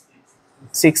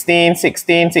 16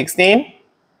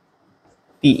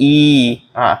 PE.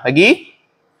 Lagi?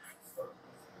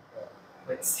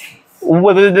 What's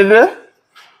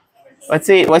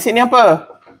it ni apa?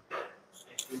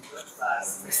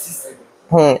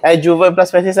 Adjuvant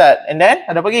plus pesticide. And then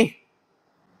ada apa lagi?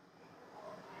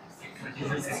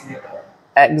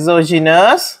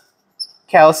 Exogenous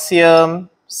calcium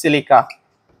silica.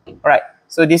 Alright,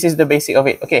 so this is the basic of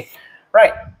it. Okay,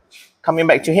 right. Coming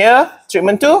back to here,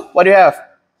 treatment 2, what do you have?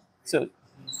 So,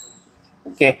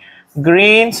 okay,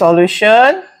 green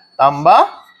solution tambah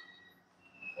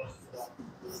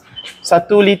 1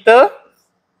 liter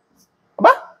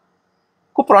apa?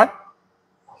 Kupron?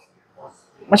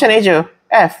 Macam ni je.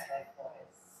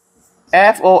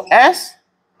 FOS.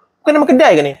 Bukan nama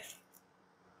kedai ke ni?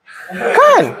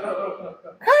 Kan?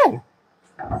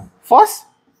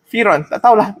 Phosphoron. Tak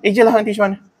tahulah. Eja lah nanti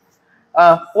macam mana.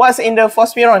 What's in the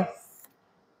phosphoron?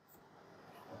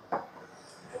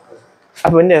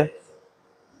 Apa benda?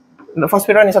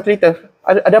 Phosphoron ni 1 liter.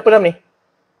 Ada apa dalam ni?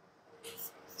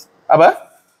 Apa?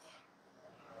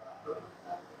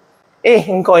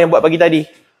 Engkau yang buat pagi tadi.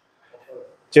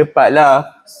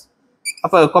 Cepatlah.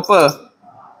 Apa? Copper.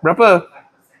 Berapa?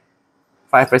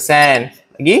 5%.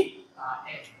 Lagi?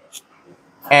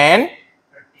 And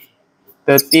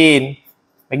 13.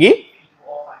 Lagi?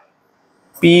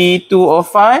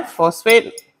 P2O5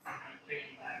 phosphate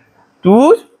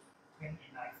 29.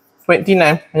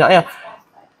 Banyaknya.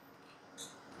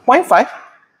 0.5?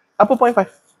 Apa 0.5?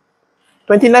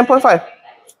 29.5.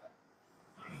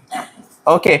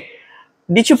 Okay.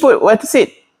 Did you put water seed?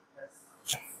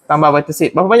 Tambah water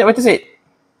seed. Berapa banyak water seed?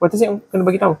 Water seed kena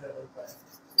bagi tahu.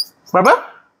 Berapa?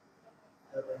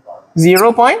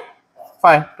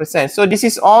 0.5%. So this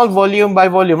is all volume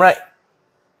by volume, right?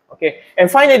 Okay.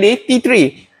 And finally, T3.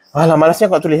 Alah, malasnya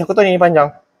kau tulis. Aku tahu ni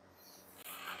panjang.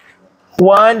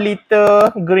 1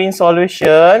 liter green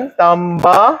solution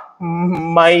tambah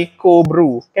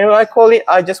microbrew. Can I call it?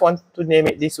 I just want to name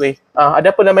it this way.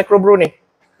 Ada apa dalam microbrew ni?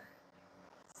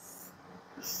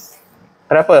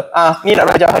 Ada apa? Ni nak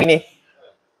belajar hari ni.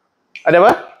 Ada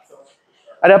apa?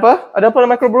 Ada apa? Ada apa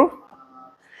dalam microbrew?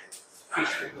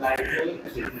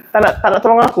 Tak nak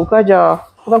tolong aku ke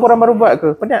ajar? Bukan korang baru buat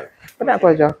ke? Penat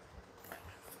aku ajar.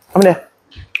 Apa dia?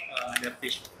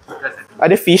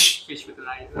 Ada fish.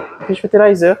 Fish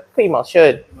fertilizer ke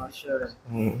emulsion?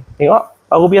 Tengok,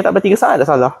 baru biar tak bertiga saat dah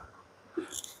salah.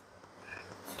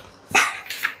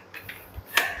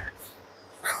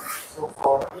 So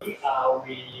for me,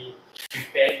 we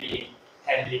prepare in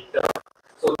 10 liter.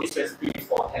 So this recipe is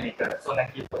for 10 liter. So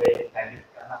nanti boleh 10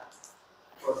 liter lah.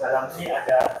 So dalam ni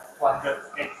ada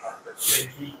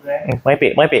 220 gram.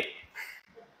 Merepek.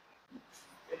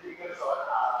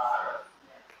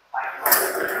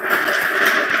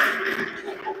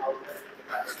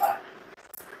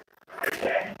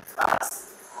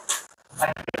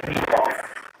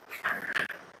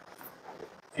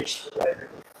 Fish together.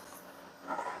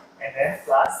 And then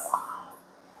plus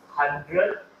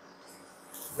 100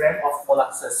 gram of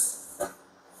molasses.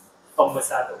 Tong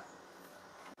besar tu.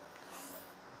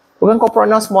 Bukan kau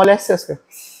pronounce molasses ke?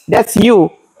 That's you.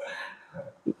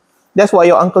 That's what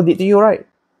your uncle did to you, right?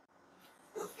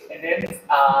 And then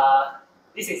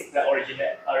this is the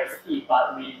original recipe,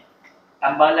 but we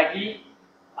tambah lagi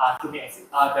to make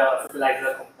the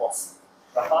fertilizer compost.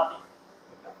 Berapa?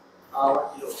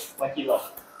 1 kilo. 1 kilo.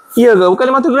 Ya ke?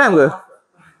 Bukan 500 gram ke?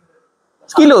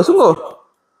 Sekilo, sungguh?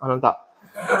 Tak.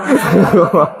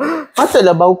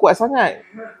 Patutlah bau kuat sangat.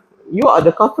 You are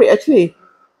the culprit actually.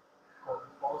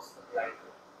 Compost fertilizer.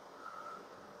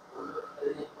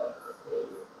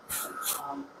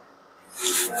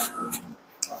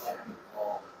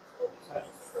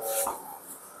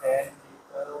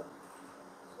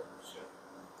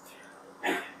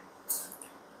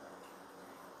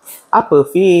 Apa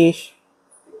fish?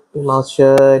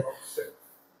 Emulsion.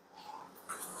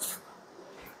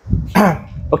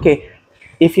 Okay,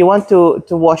 if you want to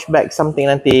wash back something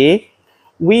nanti,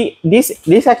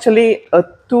 this actually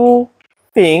two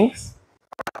things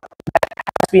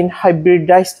has been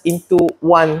hybridized into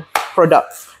one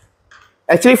product.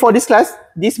 Actually for this class,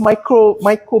 this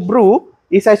microbrew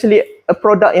is actually a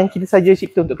product yang kita saja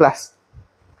cipta untuk kelas.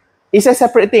 It's a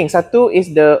separate thing. Satu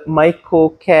is the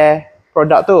microcare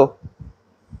product tu.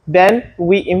 Then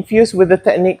we infuse with the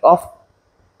technique of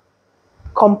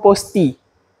compost tea.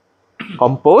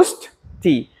 Compost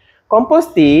tea.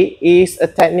 Compost tea is a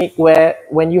technique where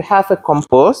when you have a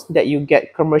compost that you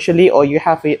get commercially or you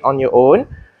have it on your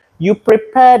own, you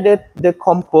prepare the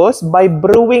compost by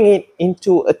brewing it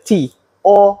into a tea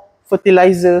or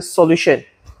fertilizer solution.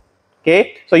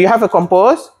 Okay, so you have a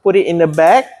compost, put it in a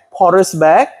bag, porous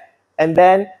bag, and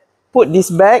then put this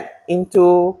bag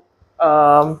into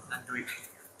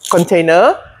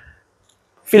container,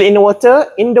 fill it in water.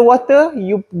 In the water,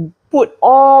 you put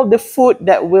all the food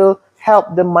that will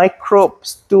help the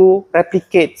microbes to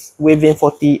replicate within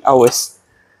 40 hours.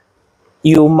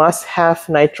 You must have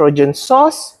nitrogen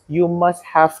source, you must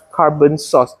have carbon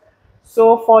source.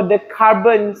 So for the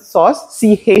carbon source,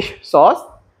 CH source,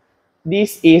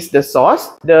 this is the source,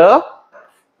 the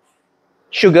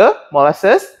sugar,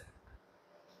 molasses.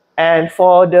 And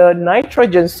for the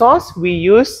nitrogen source, we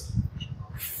use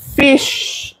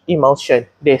fish emulsion,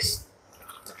 this.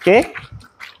 Okay?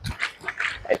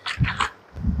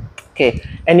 Okay,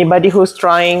 anybody who's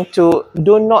trying to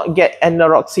do not get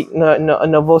anorexic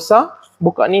nervosa,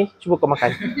 buka ni, cuba kau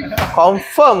makan.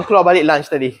 Confirm keluar balik lunch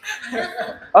tadi.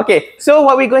 Okay, so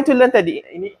what we're going to learn tadi,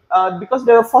 ini, because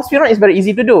the phosphoron is very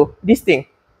easy to do, this thing.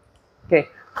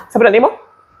 Okay, siapa nak demo?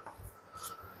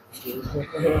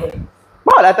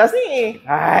 Bawa lah atas ni.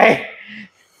 Hai.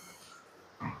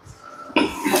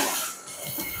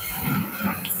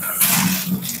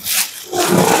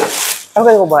 Apa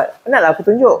kau buat? Penatlah aku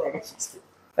tunjuk.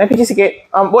 Yang kecil sikit.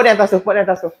 Buat di atas tu, buat di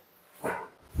atas tu.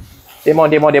 Demo.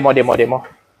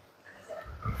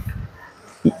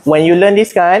 When you learn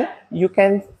this kan, you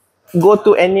can go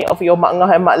to any of your mak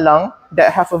ngah and mak lang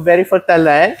that have a very fertile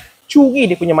land, curi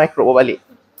dia punya microbe bawa balik.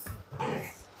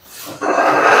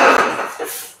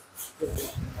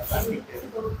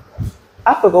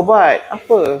 Apa kau buat?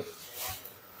 Apa?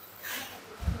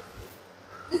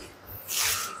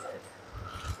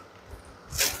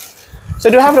 So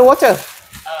do you have the water?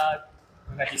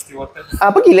 Nak isi water.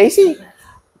 Pergilah isi.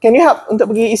 Can you help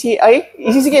untuk pergi isi air?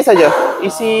 Isi sikit saja.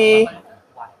 Isi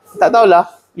tak tahulah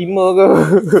 5 ke.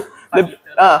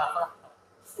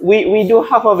 We do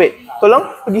half of it.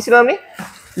 Tolong pergi isi dalam ni.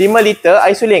 5 5 liter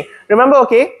air suling. Remember,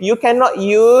 okay, you cannot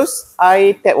use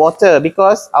air tap water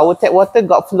because our tap water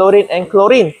got fluorine and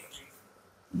chlorine.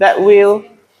 That will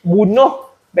bunuh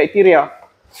bakteria.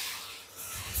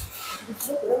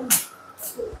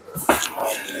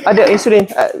 Ada insulin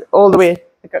all the way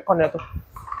dekat corner tu.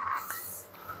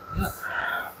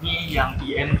 Ni yang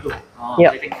EM tu.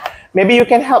 Yeah. Maybe you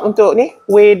can help untuk ni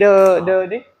weigh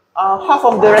the half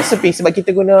of the recipe sebab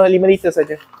kita guna 5 liter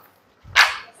saja.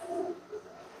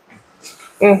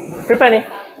 Prepare ni.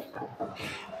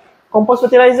 Compost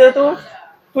fertilizer tu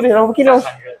tulis berapa kilo?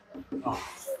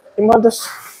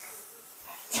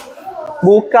 500.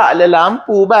 Buka le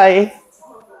lampu, bye.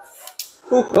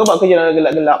 Kau buat kerja dalam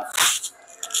gelap-gelap.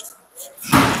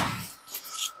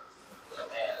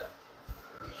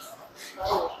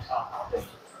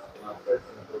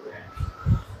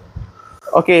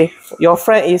 Okay, your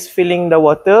friend is filling the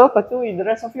water. Lepas tu, the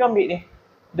rest of you ambil ni.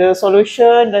 The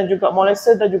solution dan juga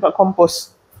molasses dan juga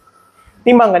compost.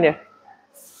 Timbangkan dia.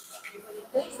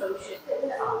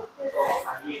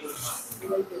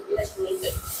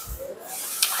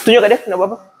 Tunjuk kat dia nak buat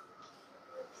apa.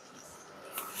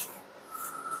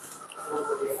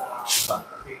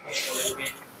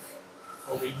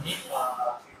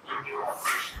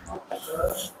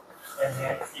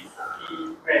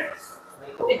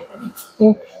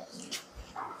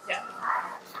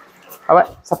 Awak,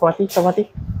 siapa mati? Siapa mati?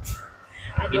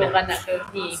 Ada orang nak ke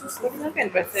ni. Kan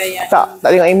pasal yang Tak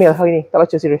tengok email hari ni. Tak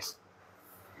baca serius.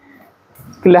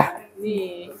 Kelah.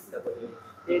 ni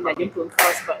dia nak jumpa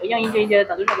kau sebab yang India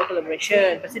tak tu nak buat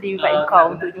collaboration. Lepas tu dia invite kau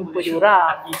untuk jumpa dia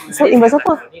orang. So, invite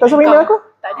siapa? Tak suruh email aku?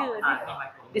 Tak ada.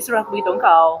 Dia suruh aku beritahu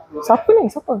kau. Siapa ni?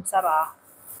 Siapa? Sarah.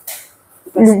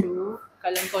 Lepas tu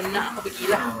kalau kau nak kau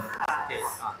pergilah.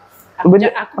 Aku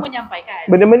menyampaikan.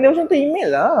 Benda-benda macam tu email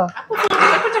lah.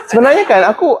 Aku cakap. Sebenarnya kan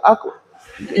aku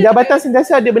jabatan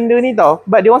sentiasa ada benda ni tau.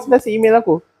 But dia orang sentiasa email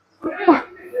aku.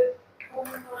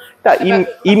 Tak,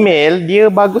 email dia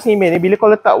bagus email ni bila kau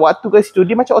letak waktu kat situ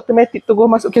dia macam automatic terus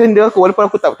masuk kalender aku walaupun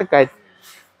aku tak tekan.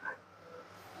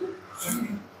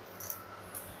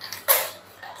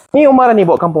 Ni Umaran ni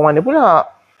bawa kampung mana pula?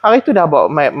 Hari tu dah bawa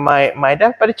my dah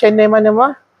pada channel mana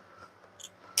mah?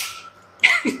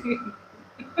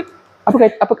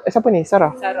 Apa siapa ni?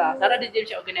 Sarah Sarah dia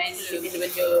macam organizer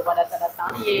benda-benda orang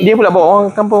datang-datang ni. Dia pula bawa orang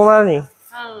kampung mana ni?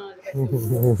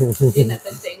 Lepas tu dia nak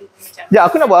tentang macam Ya,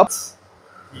 aku nak buat apa?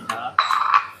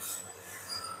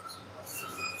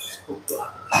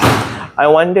 I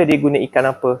wonder dia guna ikan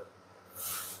apa.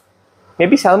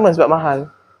 Maybe salmon sebab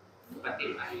mahal.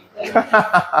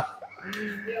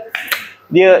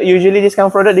 Dia usually this kind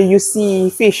of product dia use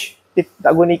sea fish. Dia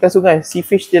tak guna ikan sungai. Sea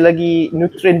fish dia lagi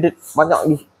nutrient dia banyak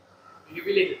lagi.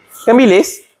 Ikan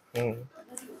bilis?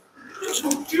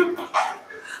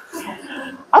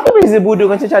 Apa beza budu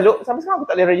dengan cecaluk? Sampai sekarang aku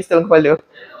tak boleh register dalam kepala.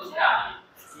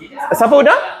 Siapa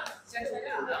udang?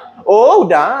 Oh,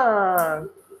 udang.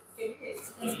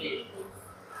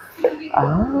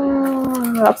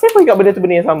 Apa saya ingat benda tu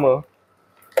benda yang sama?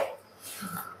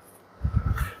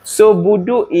 So,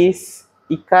 budu is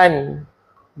ikan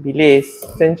bilis.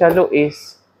 Cencaluk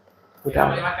is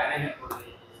udang.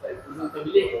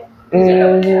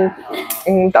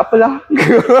 Tak apalah.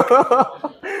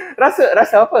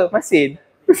 Rasa apa? Masin.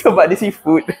 Sebab dia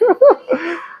seafood.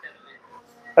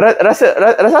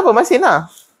 Rasa apa? Masin lah.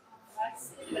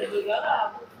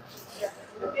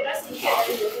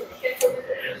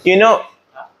 You know,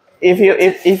 if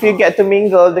you get to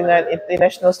mingle dengan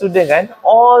international student kan,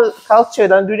 all culture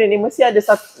dalam dunia ni mesti ada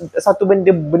satu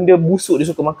benda busuk dia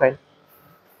suka makan.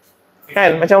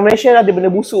 Kan? Macam Malaysia ada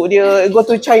benda busuk dia. You go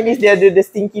to Chinese dia ada the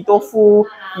stinky tofu.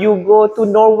 You go to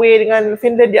Norway dengan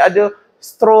Finland dia ada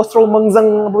straw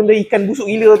mengzang benda ikan busuk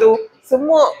gila tu.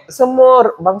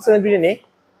 Semua bangsa dalam dunia ni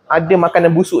ada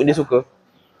makanan busuk yang dia suka.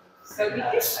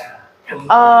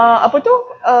 Apa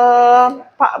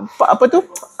tu?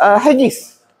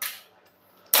 Haggis.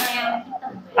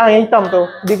 Yang hitam tu.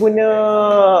 Dia guna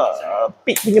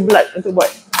pig punya blood untuk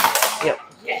buat. Ya.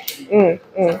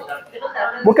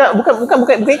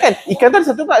 Bukan ikan. Ikan tu ada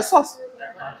satu pula sos.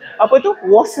 Apa tu?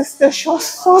 Worcestershire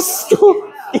sauce tu.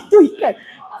 Itu ikan.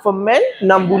 Ferment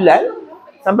 6 bulan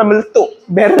sampai meletup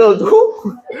barrel tu.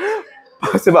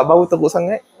 Sebab bau teruk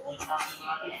sangat.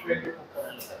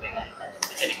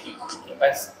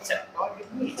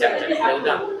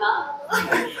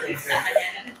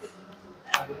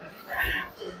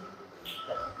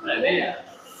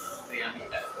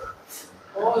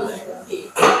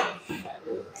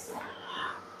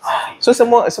 So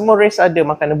semua race ada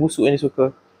makanan busuk yang dia suka.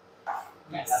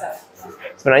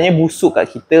 Sebenarnya busuk kat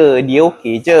kita, dia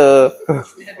okey je.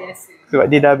 Sebab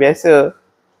dia dah biasa.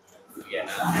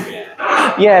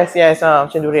 Yes,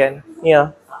 macam durian.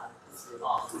 Ya.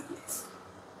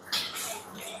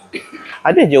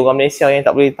 Ada je orang Malaysia yang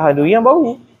tak boleh tahan durian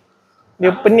bau.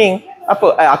 Dia pening.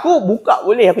 Apa? Aku buka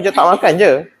boleh, aku je tak makan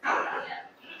je.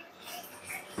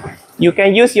 You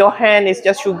can use your hand, it's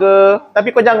just sugar.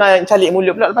 Tapi kau jangan calik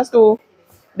mulut pula lepas tu.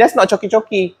 That's not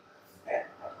choki-choki.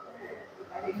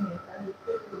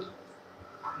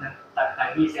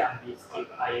 Tadi saya ambil sikit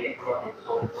air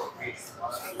untuk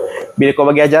Bila kau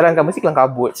bagi ajaran kan mesti kelang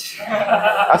kabut.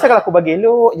 Asal kalau aku bagi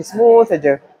elok je, smooth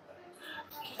saja.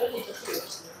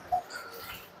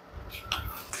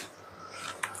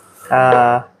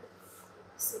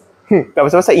 Tak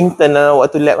pasal-pasal intern lah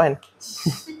waktu lab kan.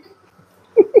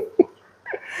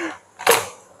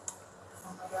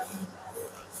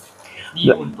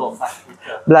 ni untuk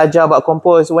hospital. Belajar about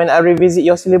compost. When I revisit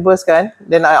your syllabus kan,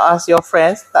 then I ask your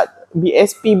friends, tak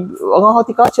BSP orang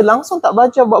horticulture langsung tak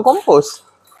belajar about compost.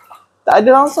 Tak ada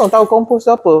langsung tahu compost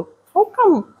tu apa. How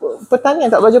come pertanian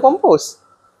tak belajar compost?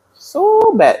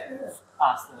 So bad.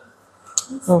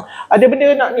 Ada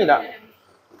benda nak ni tak?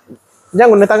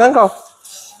 Jangan guna tangan kau.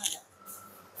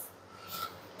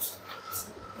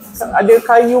 Ada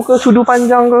kayu ke, sudu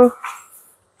panjang ke?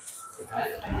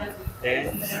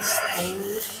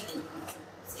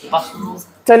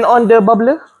 Turn on the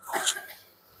bubbler.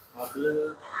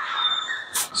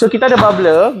 So kita ada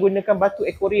bubbler, gunakan batu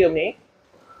aquarium ni.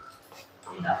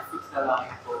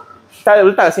 Tak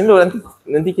letak kat sini dulu,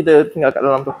 nanti kita tinggal kat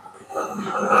dalam tu.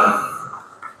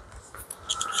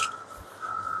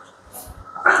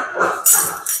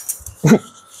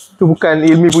 Tu bukan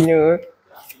ilmi punya.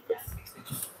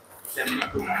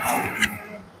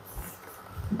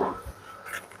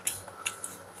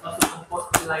 Masuk compost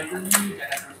fertilizer ni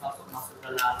jangan terus masuk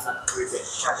dalam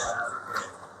Rubisco.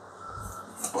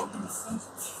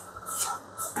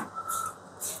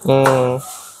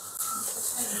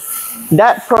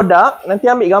 That product nanti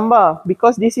ambil gambar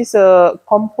because this is a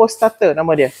compost starter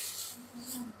nama dia.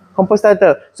 Compost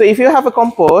starter. So if you have a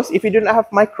compost, if you do not have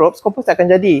microbes, compost tak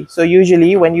akan jadi. So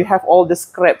usually when you have all the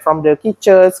scrap from the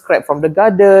kitchen, scrap from the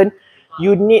garden,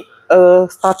 you need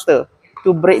a starter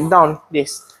to break down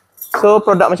this. So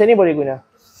produk macam ni boleh guna.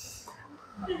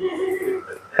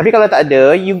 Tapi kalau tak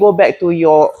ada, you go back to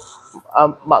your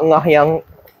mak ngah yang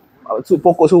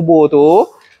pokok subur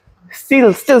tu,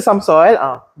 still some soil,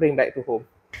 bring back to home.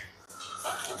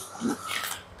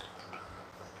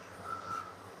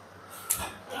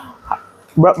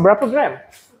 Berapa gram?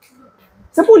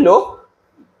 10?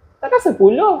 Takkan 10?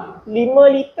 5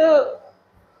 liter.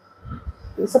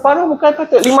 Separuh bukan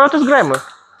patut. 500 gram ke?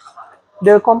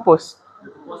 The compost.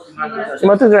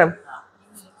 500 gram.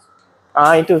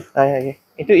 Itu. Okay.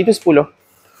 Itu 10.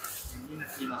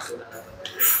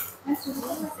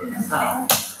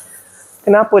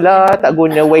 Kenapalah tak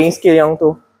guna weighing scale yang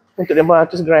tu untuk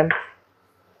 500 gram?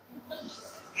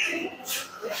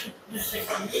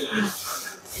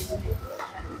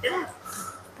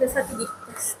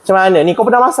 Macam mana ni? Kau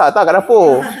pernah masak tak kat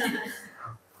dapur?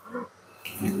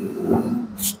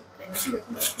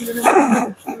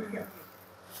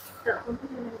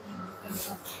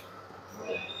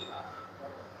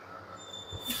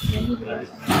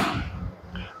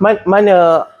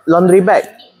 Mana laundry bag?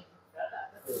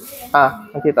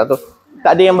 Okay, tak tahu.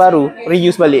 Tak ada yang baru,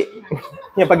 reuse balik.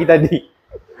 Yang pagi tadi.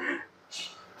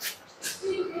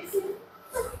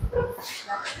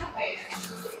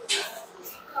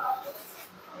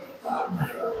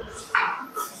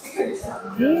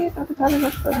 Tak ada.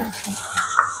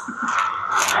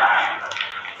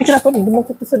 Ni kenapa ni? Dia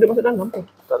macam tersedut masuk dalam tu.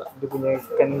 Tak, dia punya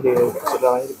ikan dia masuk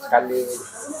dalam ni skala.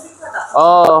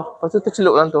 Lepas tu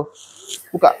tercelup dalam tu.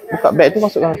 Buka bag tu,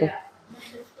 masuk dalam tu.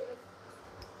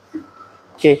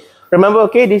 Okay, remember,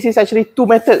 okay, this is actually two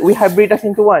method we hybridize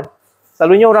into one.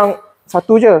 Selalunya orang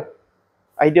satu je,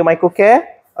 either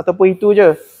microcare ataupun itu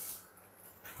je.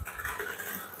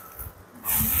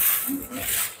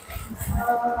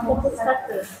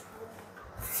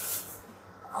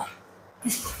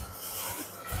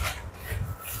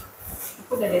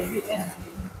 Aku dah debut kan.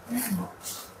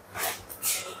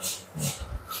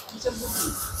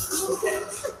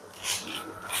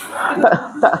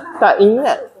 Tak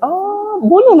ingat.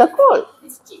 Boleh lah kot.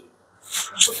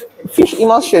 Fish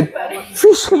emulsion.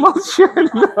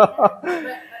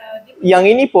 Yang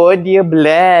ini pun dia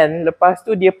blend, lepas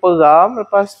tu dia peram,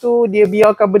 lepas tu dia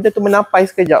biarkan benda tu menapai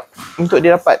sekejap untuk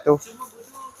dia dapat tu.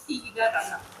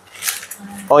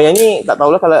 Yang ni tak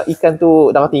tahulah kalau ikan tu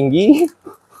darah tinggi.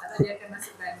 Dia akan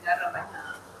masukkan garam banyak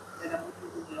dalam buku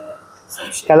juga.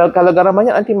 Kalau garam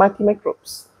banyak nanti mati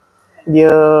microbes. Dia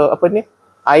apa ni?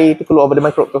 Air tu keluar pada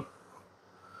microbe tu.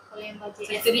 Kalau yang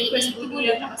budget dulu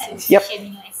yang nak masuk Yep.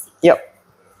 amino acid. Yep.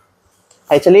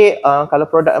 Actually, kalau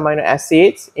produk amino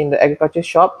acids in the agriculture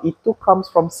shop, itu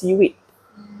comes from seaweed.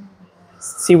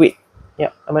 Seaweed,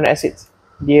 yeah, amino acids.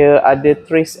 Dia ada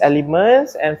trace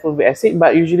elements and fulvic acid,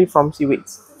 but usually from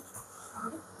seaweeds.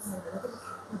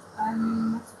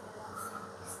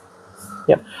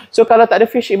 Yeah. So kalau tak ada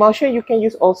fish emulsion, you can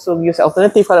use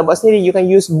alternative. Kalau buat sendiri, you can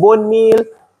use bone meal,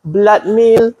 blood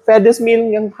meal, feathers meal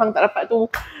yang hang tak dapat tu.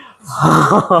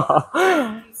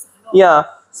 Ya,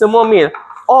 semua meal.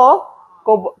 Or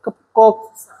kau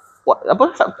apa?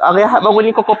 Rehat bangun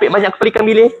ni kau kopek banyak kepala ikan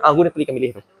bilis. Guna kepala ikan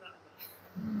bilis tu.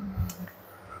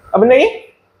 Apa benda ni?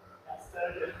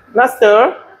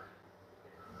 Naster.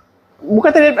 Bukan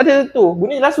tadi ada tu.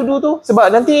 Gunalah sudu tu sebab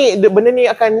nanti benda ni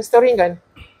akan stirring kan.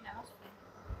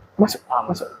 Masuk.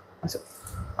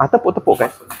 Tepuk-tepuk kan.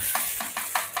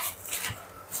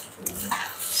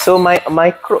 So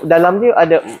micro dalam dia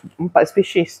ada 4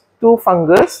 spesies, 2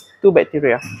 fungus, 2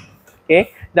 bacteria.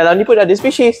 Okay. Dalam ni pun ada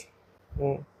spesies.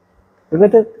 Dia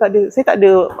kata saya tak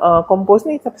ada compost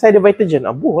ni tapi saya ada vitagen.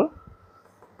 Boleh.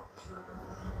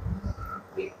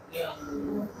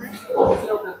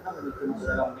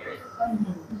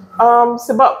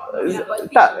 Sebab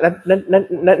tak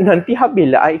nanti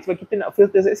habislah air sebab kita nak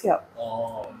filter siap-siap.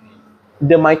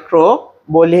 The microbe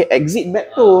boleh exit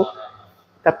back tu.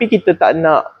 Tapi kita tak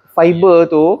nak fiber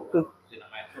tu.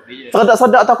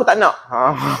 Sedak-sedak tu aku tak nak.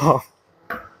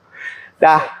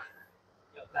 Dah.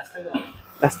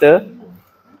 Plaster.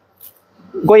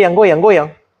 Goyang.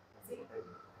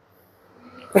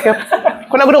 Okay.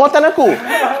 Kau nak guna rotan aku?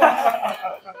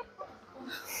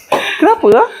 Kenapa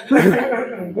lah?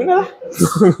 Gunalah.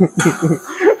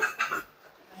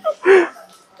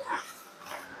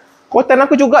 Rotan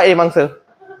aku juga mangsa.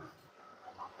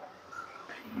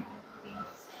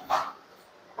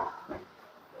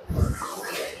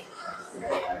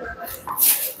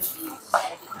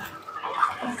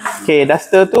 Okay,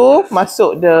 duster tu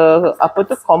masuk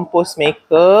compost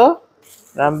maker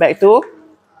dalam bag tu.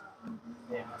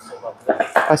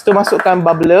 Lepas tu masukkan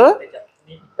bubbler.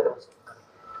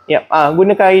 Yep,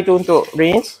 gunakan air tu untuk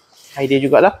rinse. Air dia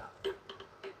jugalah.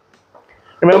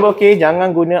 Remember, okay,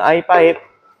 jangan guna air pipe.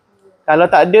 Kalau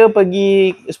tak ada,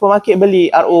 pergi supermarket beli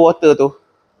RO water tu.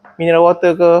 Mineral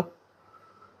water ke.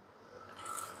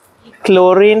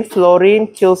 Chlorine, fluorine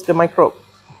kills the microbe.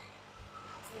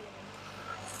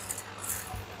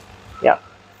 Ya.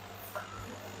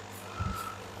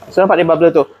 So nampak dia bubble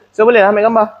tu. So boleh lah ambil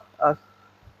gambar.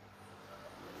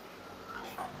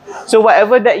 So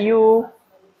whatever that you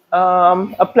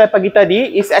apply pagi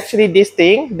tadi is actually this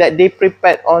thing that they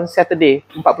prepared on Saturday.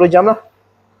 40 jam lah.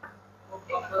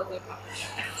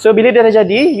 So bila dia dah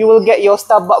jadi, you will get your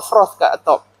Starbucks froth kat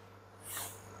top.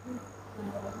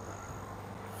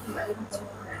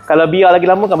 Kalau biar lagi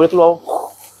lama kan boleh keluar.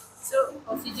 So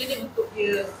oksigen ni untuk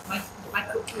dia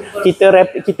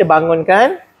microbe. Kita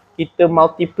bangunkan, kita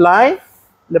multiply,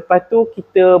 lepas tu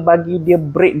kita bagi dia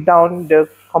breakdown the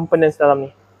components dalam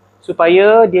ni.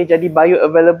 Supaya dia jadi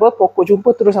bioavailable, pokok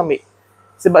jumpa terus ambil.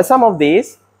 Sebab some of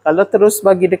this, kalau terus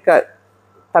bagi dekat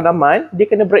tanaman, dia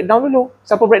kena breakdown dulu.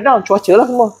 Siapa breakdown? Cuaca lah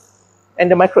semua. And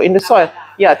the microbe in the soil.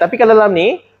 Ya, tapi kalau dalam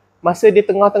ni, masa dia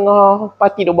tengah-tengah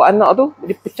parti duk buat anak tu,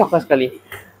 dia pecahkan sekali.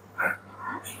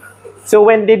 So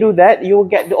when they do that, you will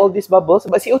get all these bubbles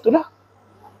sebab CO2 lah.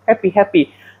 Happy.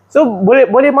 So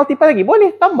boleh multiply lagi?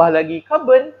 Boleh. Tambah lagi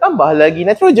carbon, tambah lagi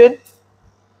nitrogen.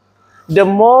 The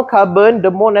more carbon,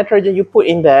 the more nitrogen you put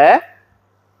in there,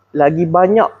 lagi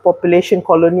banyak population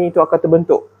colony itu akan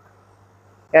terbentuk.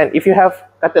 And if you have,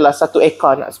 katalah 1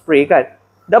 ekar nak spray kan,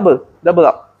 double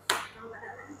up.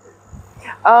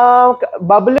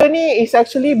 Bubbler ni is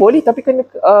actually boleh tapi kena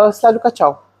selalu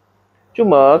kacau.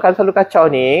 Cuma kalau selalu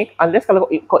kacau ni, unless kalau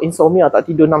kau insomnia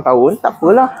tak tidur 6 tahun, tak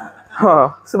apalah.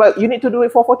 Sebab you need to do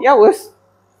it for 40 hours.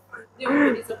 Dia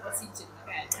boleh disebut oksigen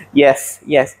kan? Yes,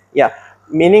 yeah.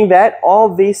 Meaning that all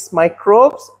these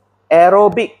microbes,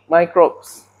 aerobic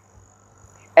microbes.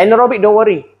 Anaerobic, don't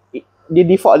worry. Dia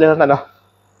default dalam tanah.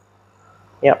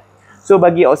 Yeah. So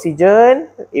bagi oksigen,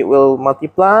 it will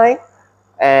multiply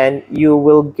and you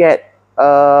will get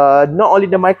not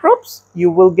only the microbes, you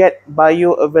will get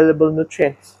bioavailable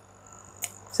nutrients.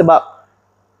 Sebab,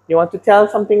 you want to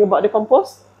tell something about the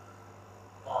compost?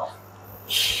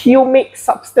 Humic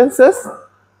substances.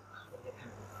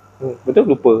 Betul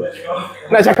lupa.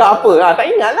 Nak cakap apa? Tak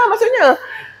ingat lah maksudnya.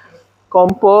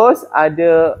 Compost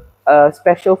ada a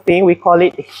special thing, we call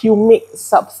it humic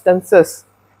substances.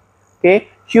 Okay,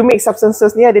 humic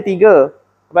substances ni ada 3.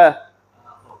 Apa?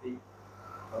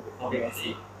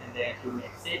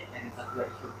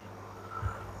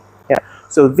 Yeah.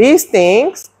 So these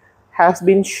things has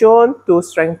been shown to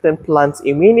strengthen plants'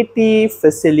 immunity,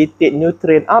 facilitate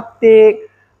nutrient uptake,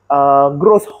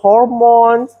 growth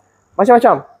hormones,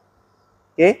 macam-macam.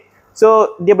 Okay,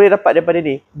 so dia boleh dapat daripada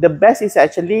ni. The best is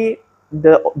actually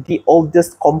the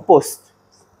oldest compost.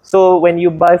 So when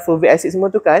you buy fulvic acid semua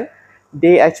tu kan,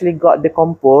 they actually got the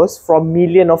compost from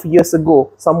million of years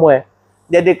ago somewhere.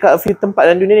 Dia ada kat a few tempat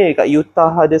dalam dunia ni. Kat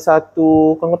Utah ada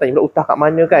satu, kau tanya pula Utah kat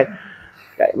mana kan?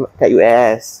 Kat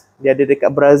US. Dia ada dekat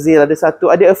Brazil ada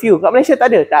satu, ada a few. Kat Malaysia tak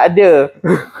ada? Tak ada.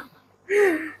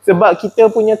 Sebab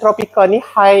kita punya tropika ni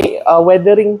high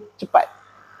weathering cepat.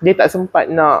 Dia tak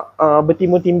sempat nak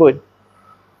bertimbun-timbun.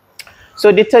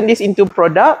 So they turn this into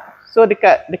product. So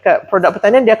dekat produk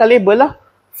pertanian dia akan label lah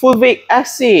fulvic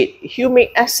acid,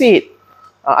 humic acid,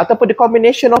 ataupun the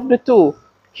combination of the two.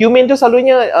 Humin tu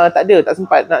selalunya tak ada, tak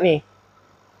sempat nak ni.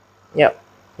 Yep.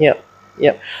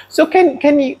 So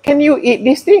can you eat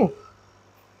this thing?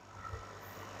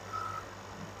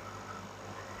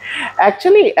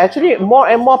 Actually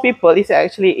more and more people is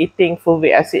actually eating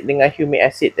fulvic acid dengan humic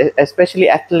acid,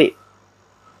 especially athlete.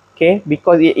 Okay,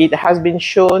 because it has been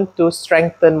shown to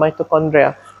strengthen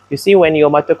mitochondria. You see, when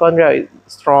your mitochondria is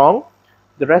strong,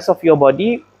 the rest of your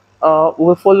body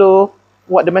will follow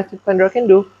what the mitochondria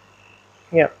can do.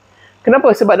 Yeah.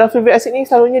 Kenapa? Sebab dalam fulvic acid ni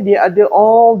selalunya dia ada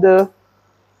all the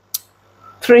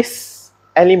trace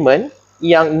element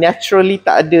yang naturally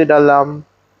tak ada dalam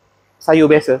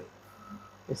sayur biasa.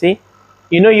 You see?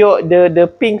 You know the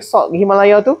pink salt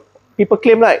Himalaya tu? People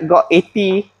claim like got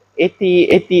 80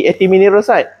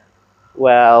 minerals, right?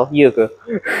 Well, ya ke?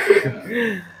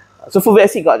 So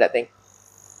fulvic acid got that thing.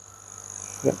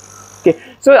 Yeah. Okay.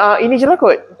 So ini je lah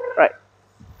kot. Right.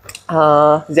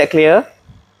 Is that clear?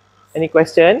 Any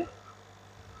question?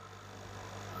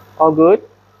 All good?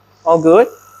 All good?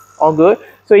 All good?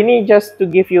 So ini just to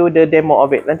give you the demo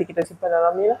of it. Nanti kita simpan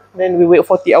dalam ni lah. Then we wait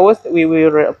 40 hours, we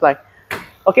will apply.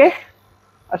 Okay?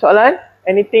 Soalan?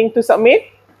 Anything to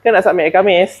submit? Kan nak submit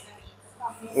Khamis?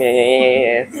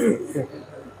 Yes.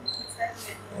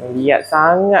 Lihat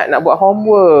sangat nak buat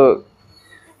homework.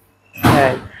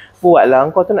 Kan? Buatlah,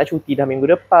 kau tu nak cuti dah minggu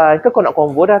depan. Ke kau nak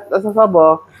convo dah tak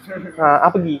sabar.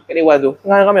 Pergi kat Dewan tu.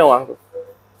 Dengan ramai orang tu.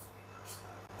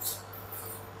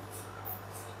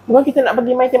 Bukan kita nak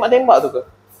pergi main tembak-tembak tu ke?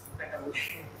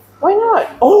 Why not?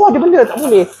 Oh, ada benda tak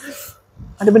boleh.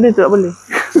 Ada benda tu tak boleh.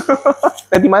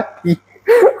 Nanti mati.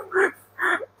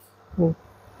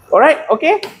 Alright,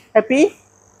 okay. Happy?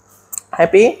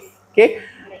 Happy? Okay.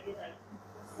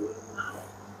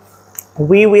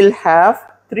 We will have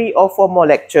 3 or 4 more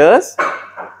lectures.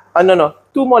 No.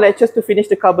 2 more lectures to finish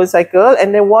the carbon cycle,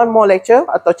 and then 1 more lecture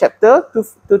atau chapter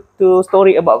to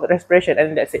story about respiration,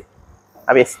 and that's it.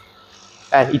 Habis.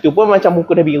 Kan, itu pun macam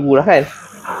muka dah biru lah kan.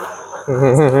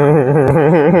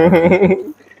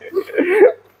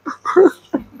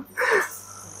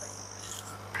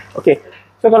 Okay.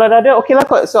 So kalau dah ada, okay lah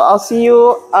kot. So I'll see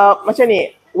you macam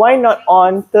ni. Why not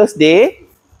on Thursday?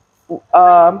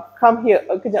 Come here.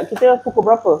 Kejap, kita pukul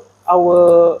berapa?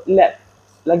 Our lab.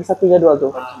 Lagi satu jadual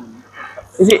tu.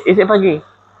 Is it pagi?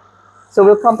 So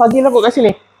we'll come pagi lah kot kat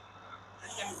sini.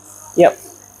 Yep.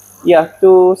 Yeah,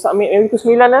 to submit maybe to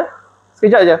 9 lah.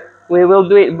 Sekejap je. We will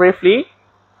do it briefly.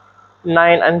 9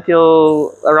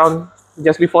 until around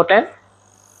just before 10.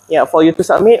 Yeah, for you to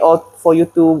submit or for you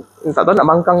to, tak tahu nak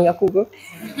bangkang aku ke.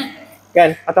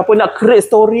 Kan? Ataupun nak create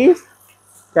stories.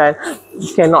 Kan?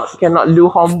 Cannot do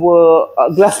homework.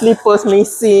 Glass slippers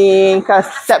missing. Kan?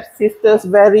 Stepsisters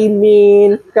very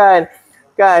mean. Kan?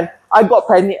 I got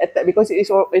panic attack because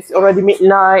it's already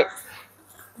midnight.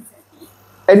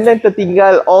 And then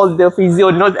tertinggal all the physio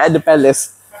notes at the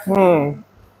palace. Panik.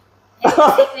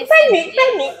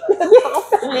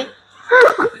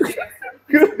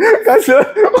 Kasut.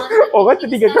 Orang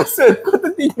tertinggal kasut. Kau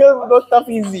tertinggal nota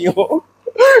physio.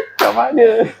 Kat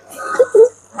mana?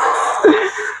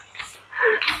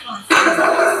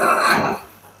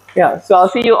 Yeah, so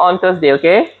I'll see you on Thursday,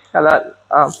 okay? Kalau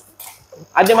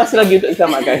ada masa lagi untuk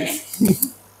selamatkan.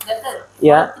 Doktor,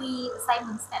 Ya. 3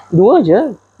 assignments kan? 2 je.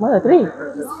 Mana 3?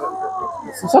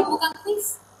 So, bukan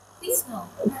quiz. Quiz no.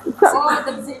 So,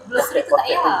 the glossary tu tak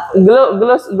payah.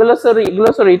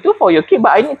 Glossary tu for your kid,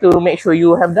 but I need to make sure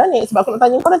you have done it sebab aku nak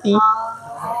tanya kau nanti.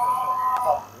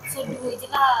 So, 2 je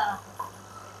lah.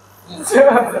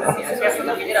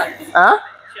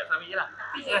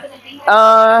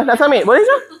 Nak submit? Boleh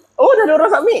ke? Oh, dah ada orang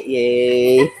submit.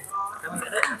 Yay.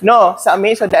 No,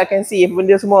 submit so that I can see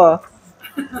benda semua.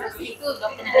 Itu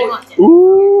doktor nak tengok je.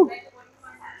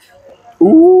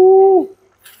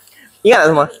 Ingat tak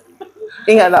semua?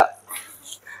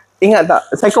 Ingat tak?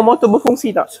 Psikomotor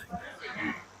berfungsi tak?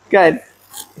 Kan?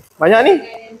 Banyak ni.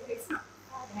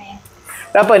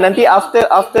 Tak apa, nanti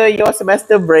after your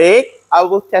semester break, I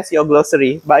will test your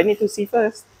glossary. But I need to see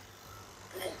first.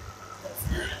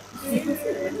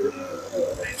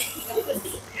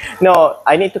 No,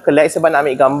 I need to collect sebab nak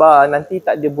ambil gambar. Nanti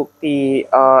tak ada bukti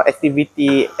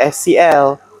activity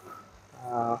SCL.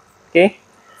 Okay.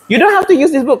 You don't have to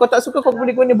use this book. Kau tak suka, kau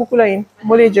boleh guna buku lain.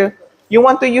 Boleh je. You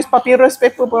want to use papyrus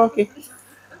paper pun okay.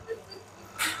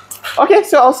 Okay,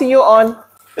 so I'll see you on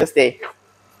Thursday.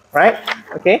 Right?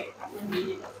 Okay.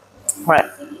 Right.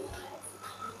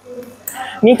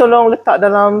 Ni tolong letak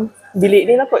dalam bilik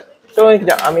ni lah kot. Tolong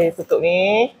kejap. Ambil tutup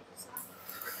ni.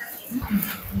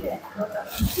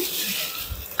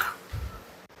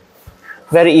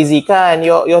 Very easy kan?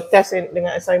 Your test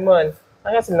dengan assignment.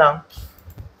 Sangat senang.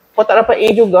 Kau tak dapat A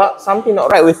juga, something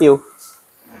not right with you.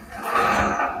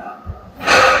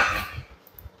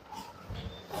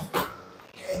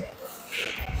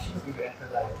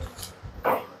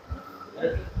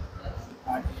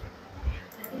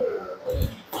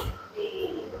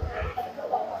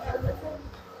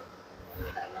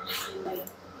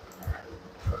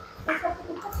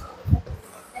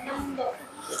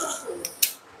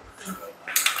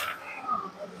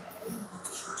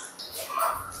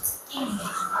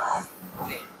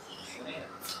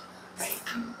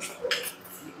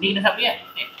 Ni dah siap dia.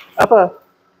 Apa?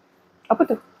 Apa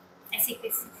tu?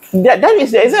 Acid-base. That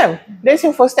is the exam. That's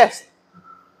your first test.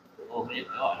 Oh, boleh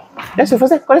buat. That's your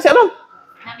first test. Kau dah siap belum?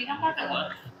 Nak ambil gambar ke?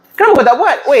 Kenapa kau tak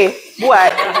buat? Weh,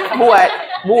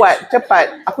 buat.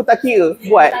 Cepat. Aku tak kira.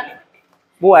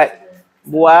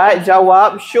 Buat,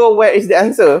 jawab, show where is the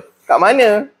answer. Kat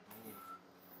mana?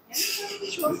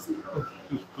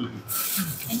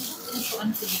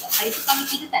 Hari tu kami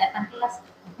tiga tak datang kelas.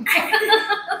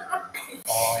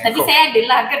 Tapi saya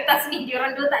adalah kertas ni,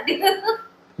 diorang dua tak ada.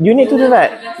 You need to do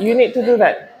that.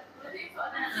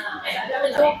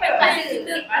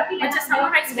 Macam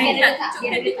summarize dia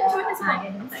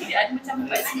ada macam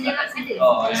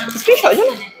Screenshot je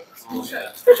lah.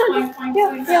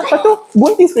 Ya. Lepas tu,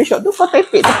 bunti screenshot tu kau type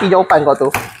tepi jawapan kau tu.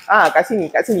 Kat sini.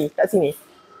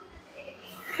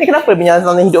 Ni kenapa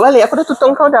penjelasan hidup balik? Aku dah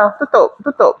tutup kau dah.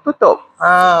 Tutup.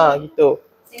 Gitu.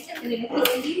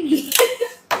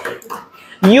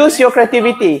 Use your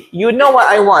creativity. You know what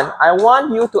I want. I want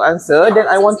you to answer, then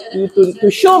I want you to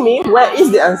show me where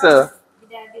is the answer.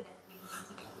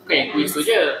 Okay, quiz tu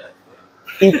je.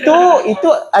 Itu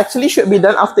actually should be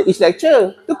done after each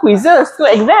lecture. Tu quizzes, tu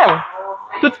exam.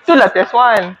 Tu lah test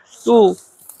 1. Tu.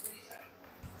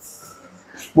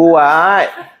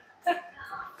 Buat.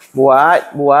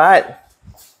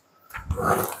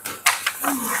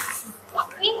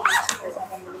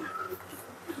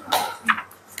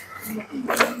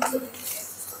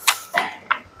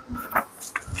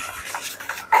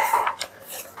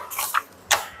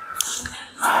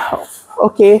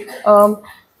 Okay,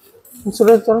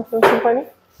 suruh simpan ni.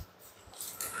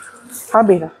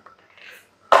 Habis dah.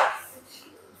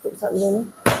 Tutup sat benda ni.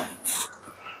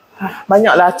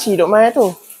 Banyak laci duk main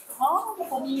tu.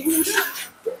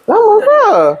 Lama ke?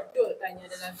 tanya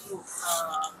dalam grup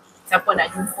siapa nak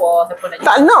jumpa, siapa nak jumpa.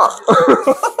 Tak nak.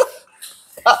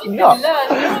 Tak nak. Itulah,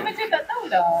 dia macam tak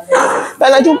tahulah. Tak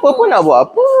nak jumpa pun nak buat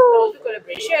apa? Itu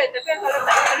collaboration, tapi kalau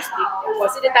tak terus aku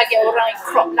rasa dia target orang yang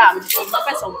crop lah. Macam Ima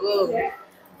kan sorghum.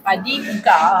 Padi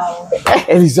kau.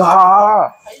 Eliza.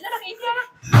 Eliza dah India lah.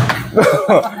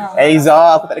 Eliza,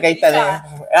 aku tak ada kaitan ni.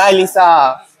 Elisa.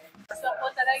 Siapa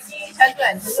tak lagi?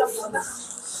 Syazwan.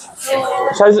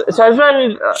 Syazwan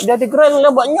dia ada grant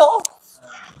lah banyak.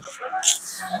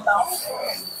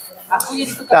 Aku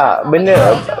jadi tukar. Tak,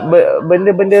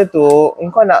 benda-benda tu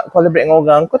kau nak collaborate dengan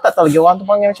orang, kau tak tahu lagi orang tu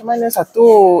panggil macam mana.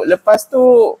 Satu, lepas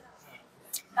tu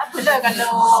Tak apalah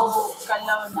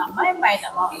kalau nak main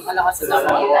tak mau. Kalau rasa tak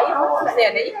mau, tak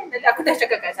payah. Nanti aku dah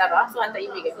cakap kat Sarah, so hantar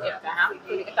email kat dia.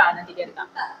 Dia kata nanti dia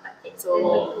datang. So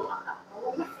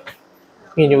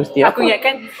universiti aku apa?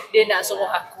 ingatkan dia nak suruh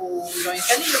aku join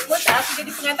sekali, lupa tak aku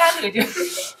jadi pengantar je.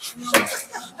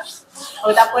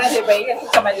 Oh tak apa lah, saya baik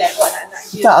aku akan balik buat anak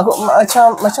dia. Tak, aku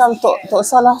macam tak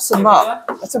salah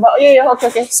sebab ya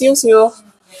okey see you.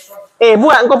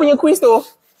 Buat kau punya quiz tu.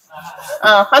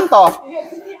 Hantar.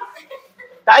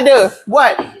 Tak ada,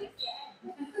 buat.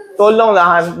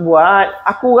 Tolonglah Han buat.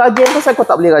 Aku rajin pasal kau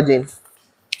tak boleh rajin.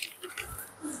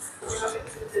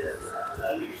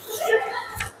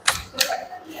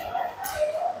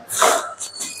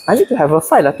 I need to have a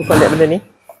file lah to collect benda ni.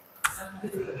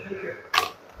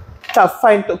 Tak,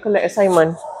 file untuk collect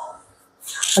assignment.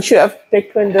 I should have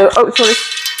taken the... Oh, sorry.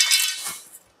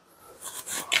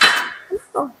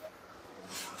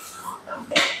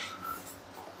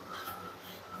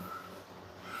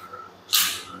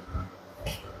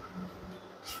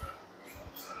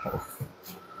 Kejap,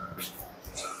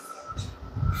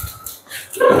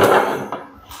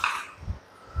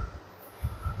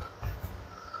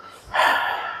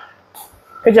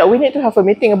 we need to have a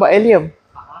meeting about helium.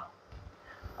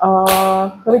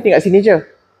 Meeting kat sini je.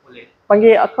 Boleh.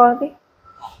 Panggil akak nanti.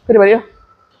 Kena balik lah.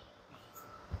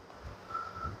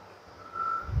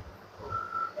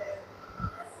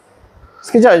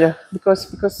 Sekejap je, because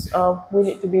we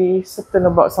need to be certain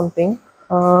about something.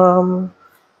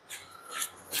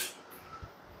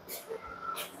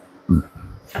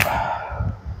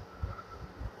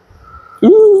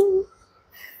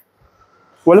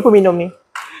 Walaupun minum ni,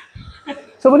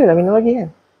 so boleh lah minum lagi kan?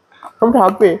 Kamu dah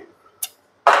habis.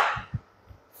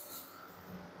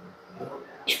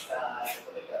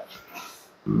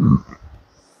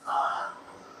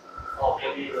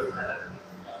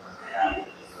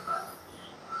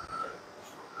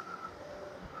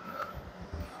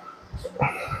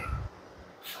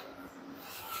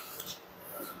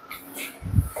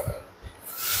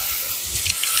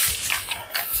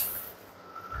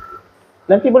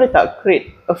 Nanti boleh tak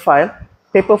create a file,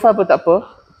 paper file pun tak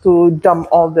apa, to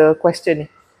dump all the question ni.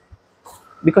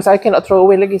 Because I cannot throw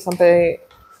away lagi sampai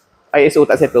ISO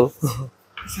tak settle.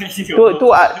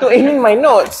 to aim in my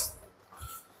notes.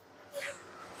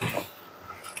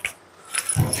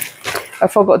 I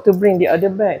forgot to bring the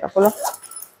other bag. Tak apalah.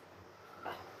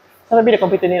 Kalau bila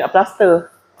komputer ni nak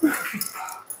plaster.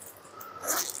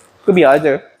 Aku biar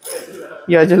je.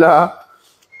 Biar je lah.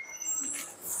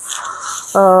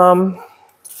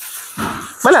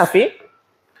 Mana Afiq?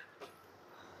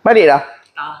 Balik dah?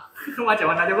 Tak. Macam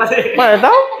mana dia balik? Mana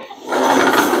tahu?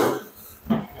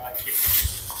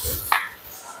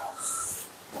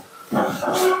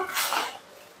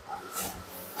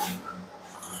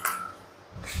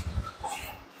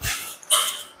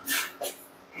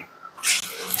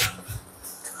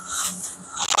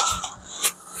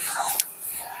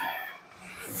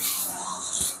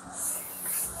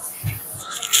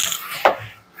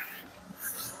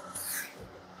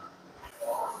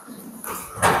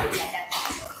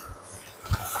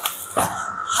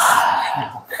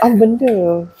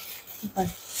 Benda.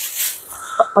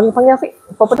 Panggil Afiq.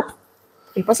 Apa dah?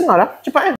 Pasal dah. Cepat kan?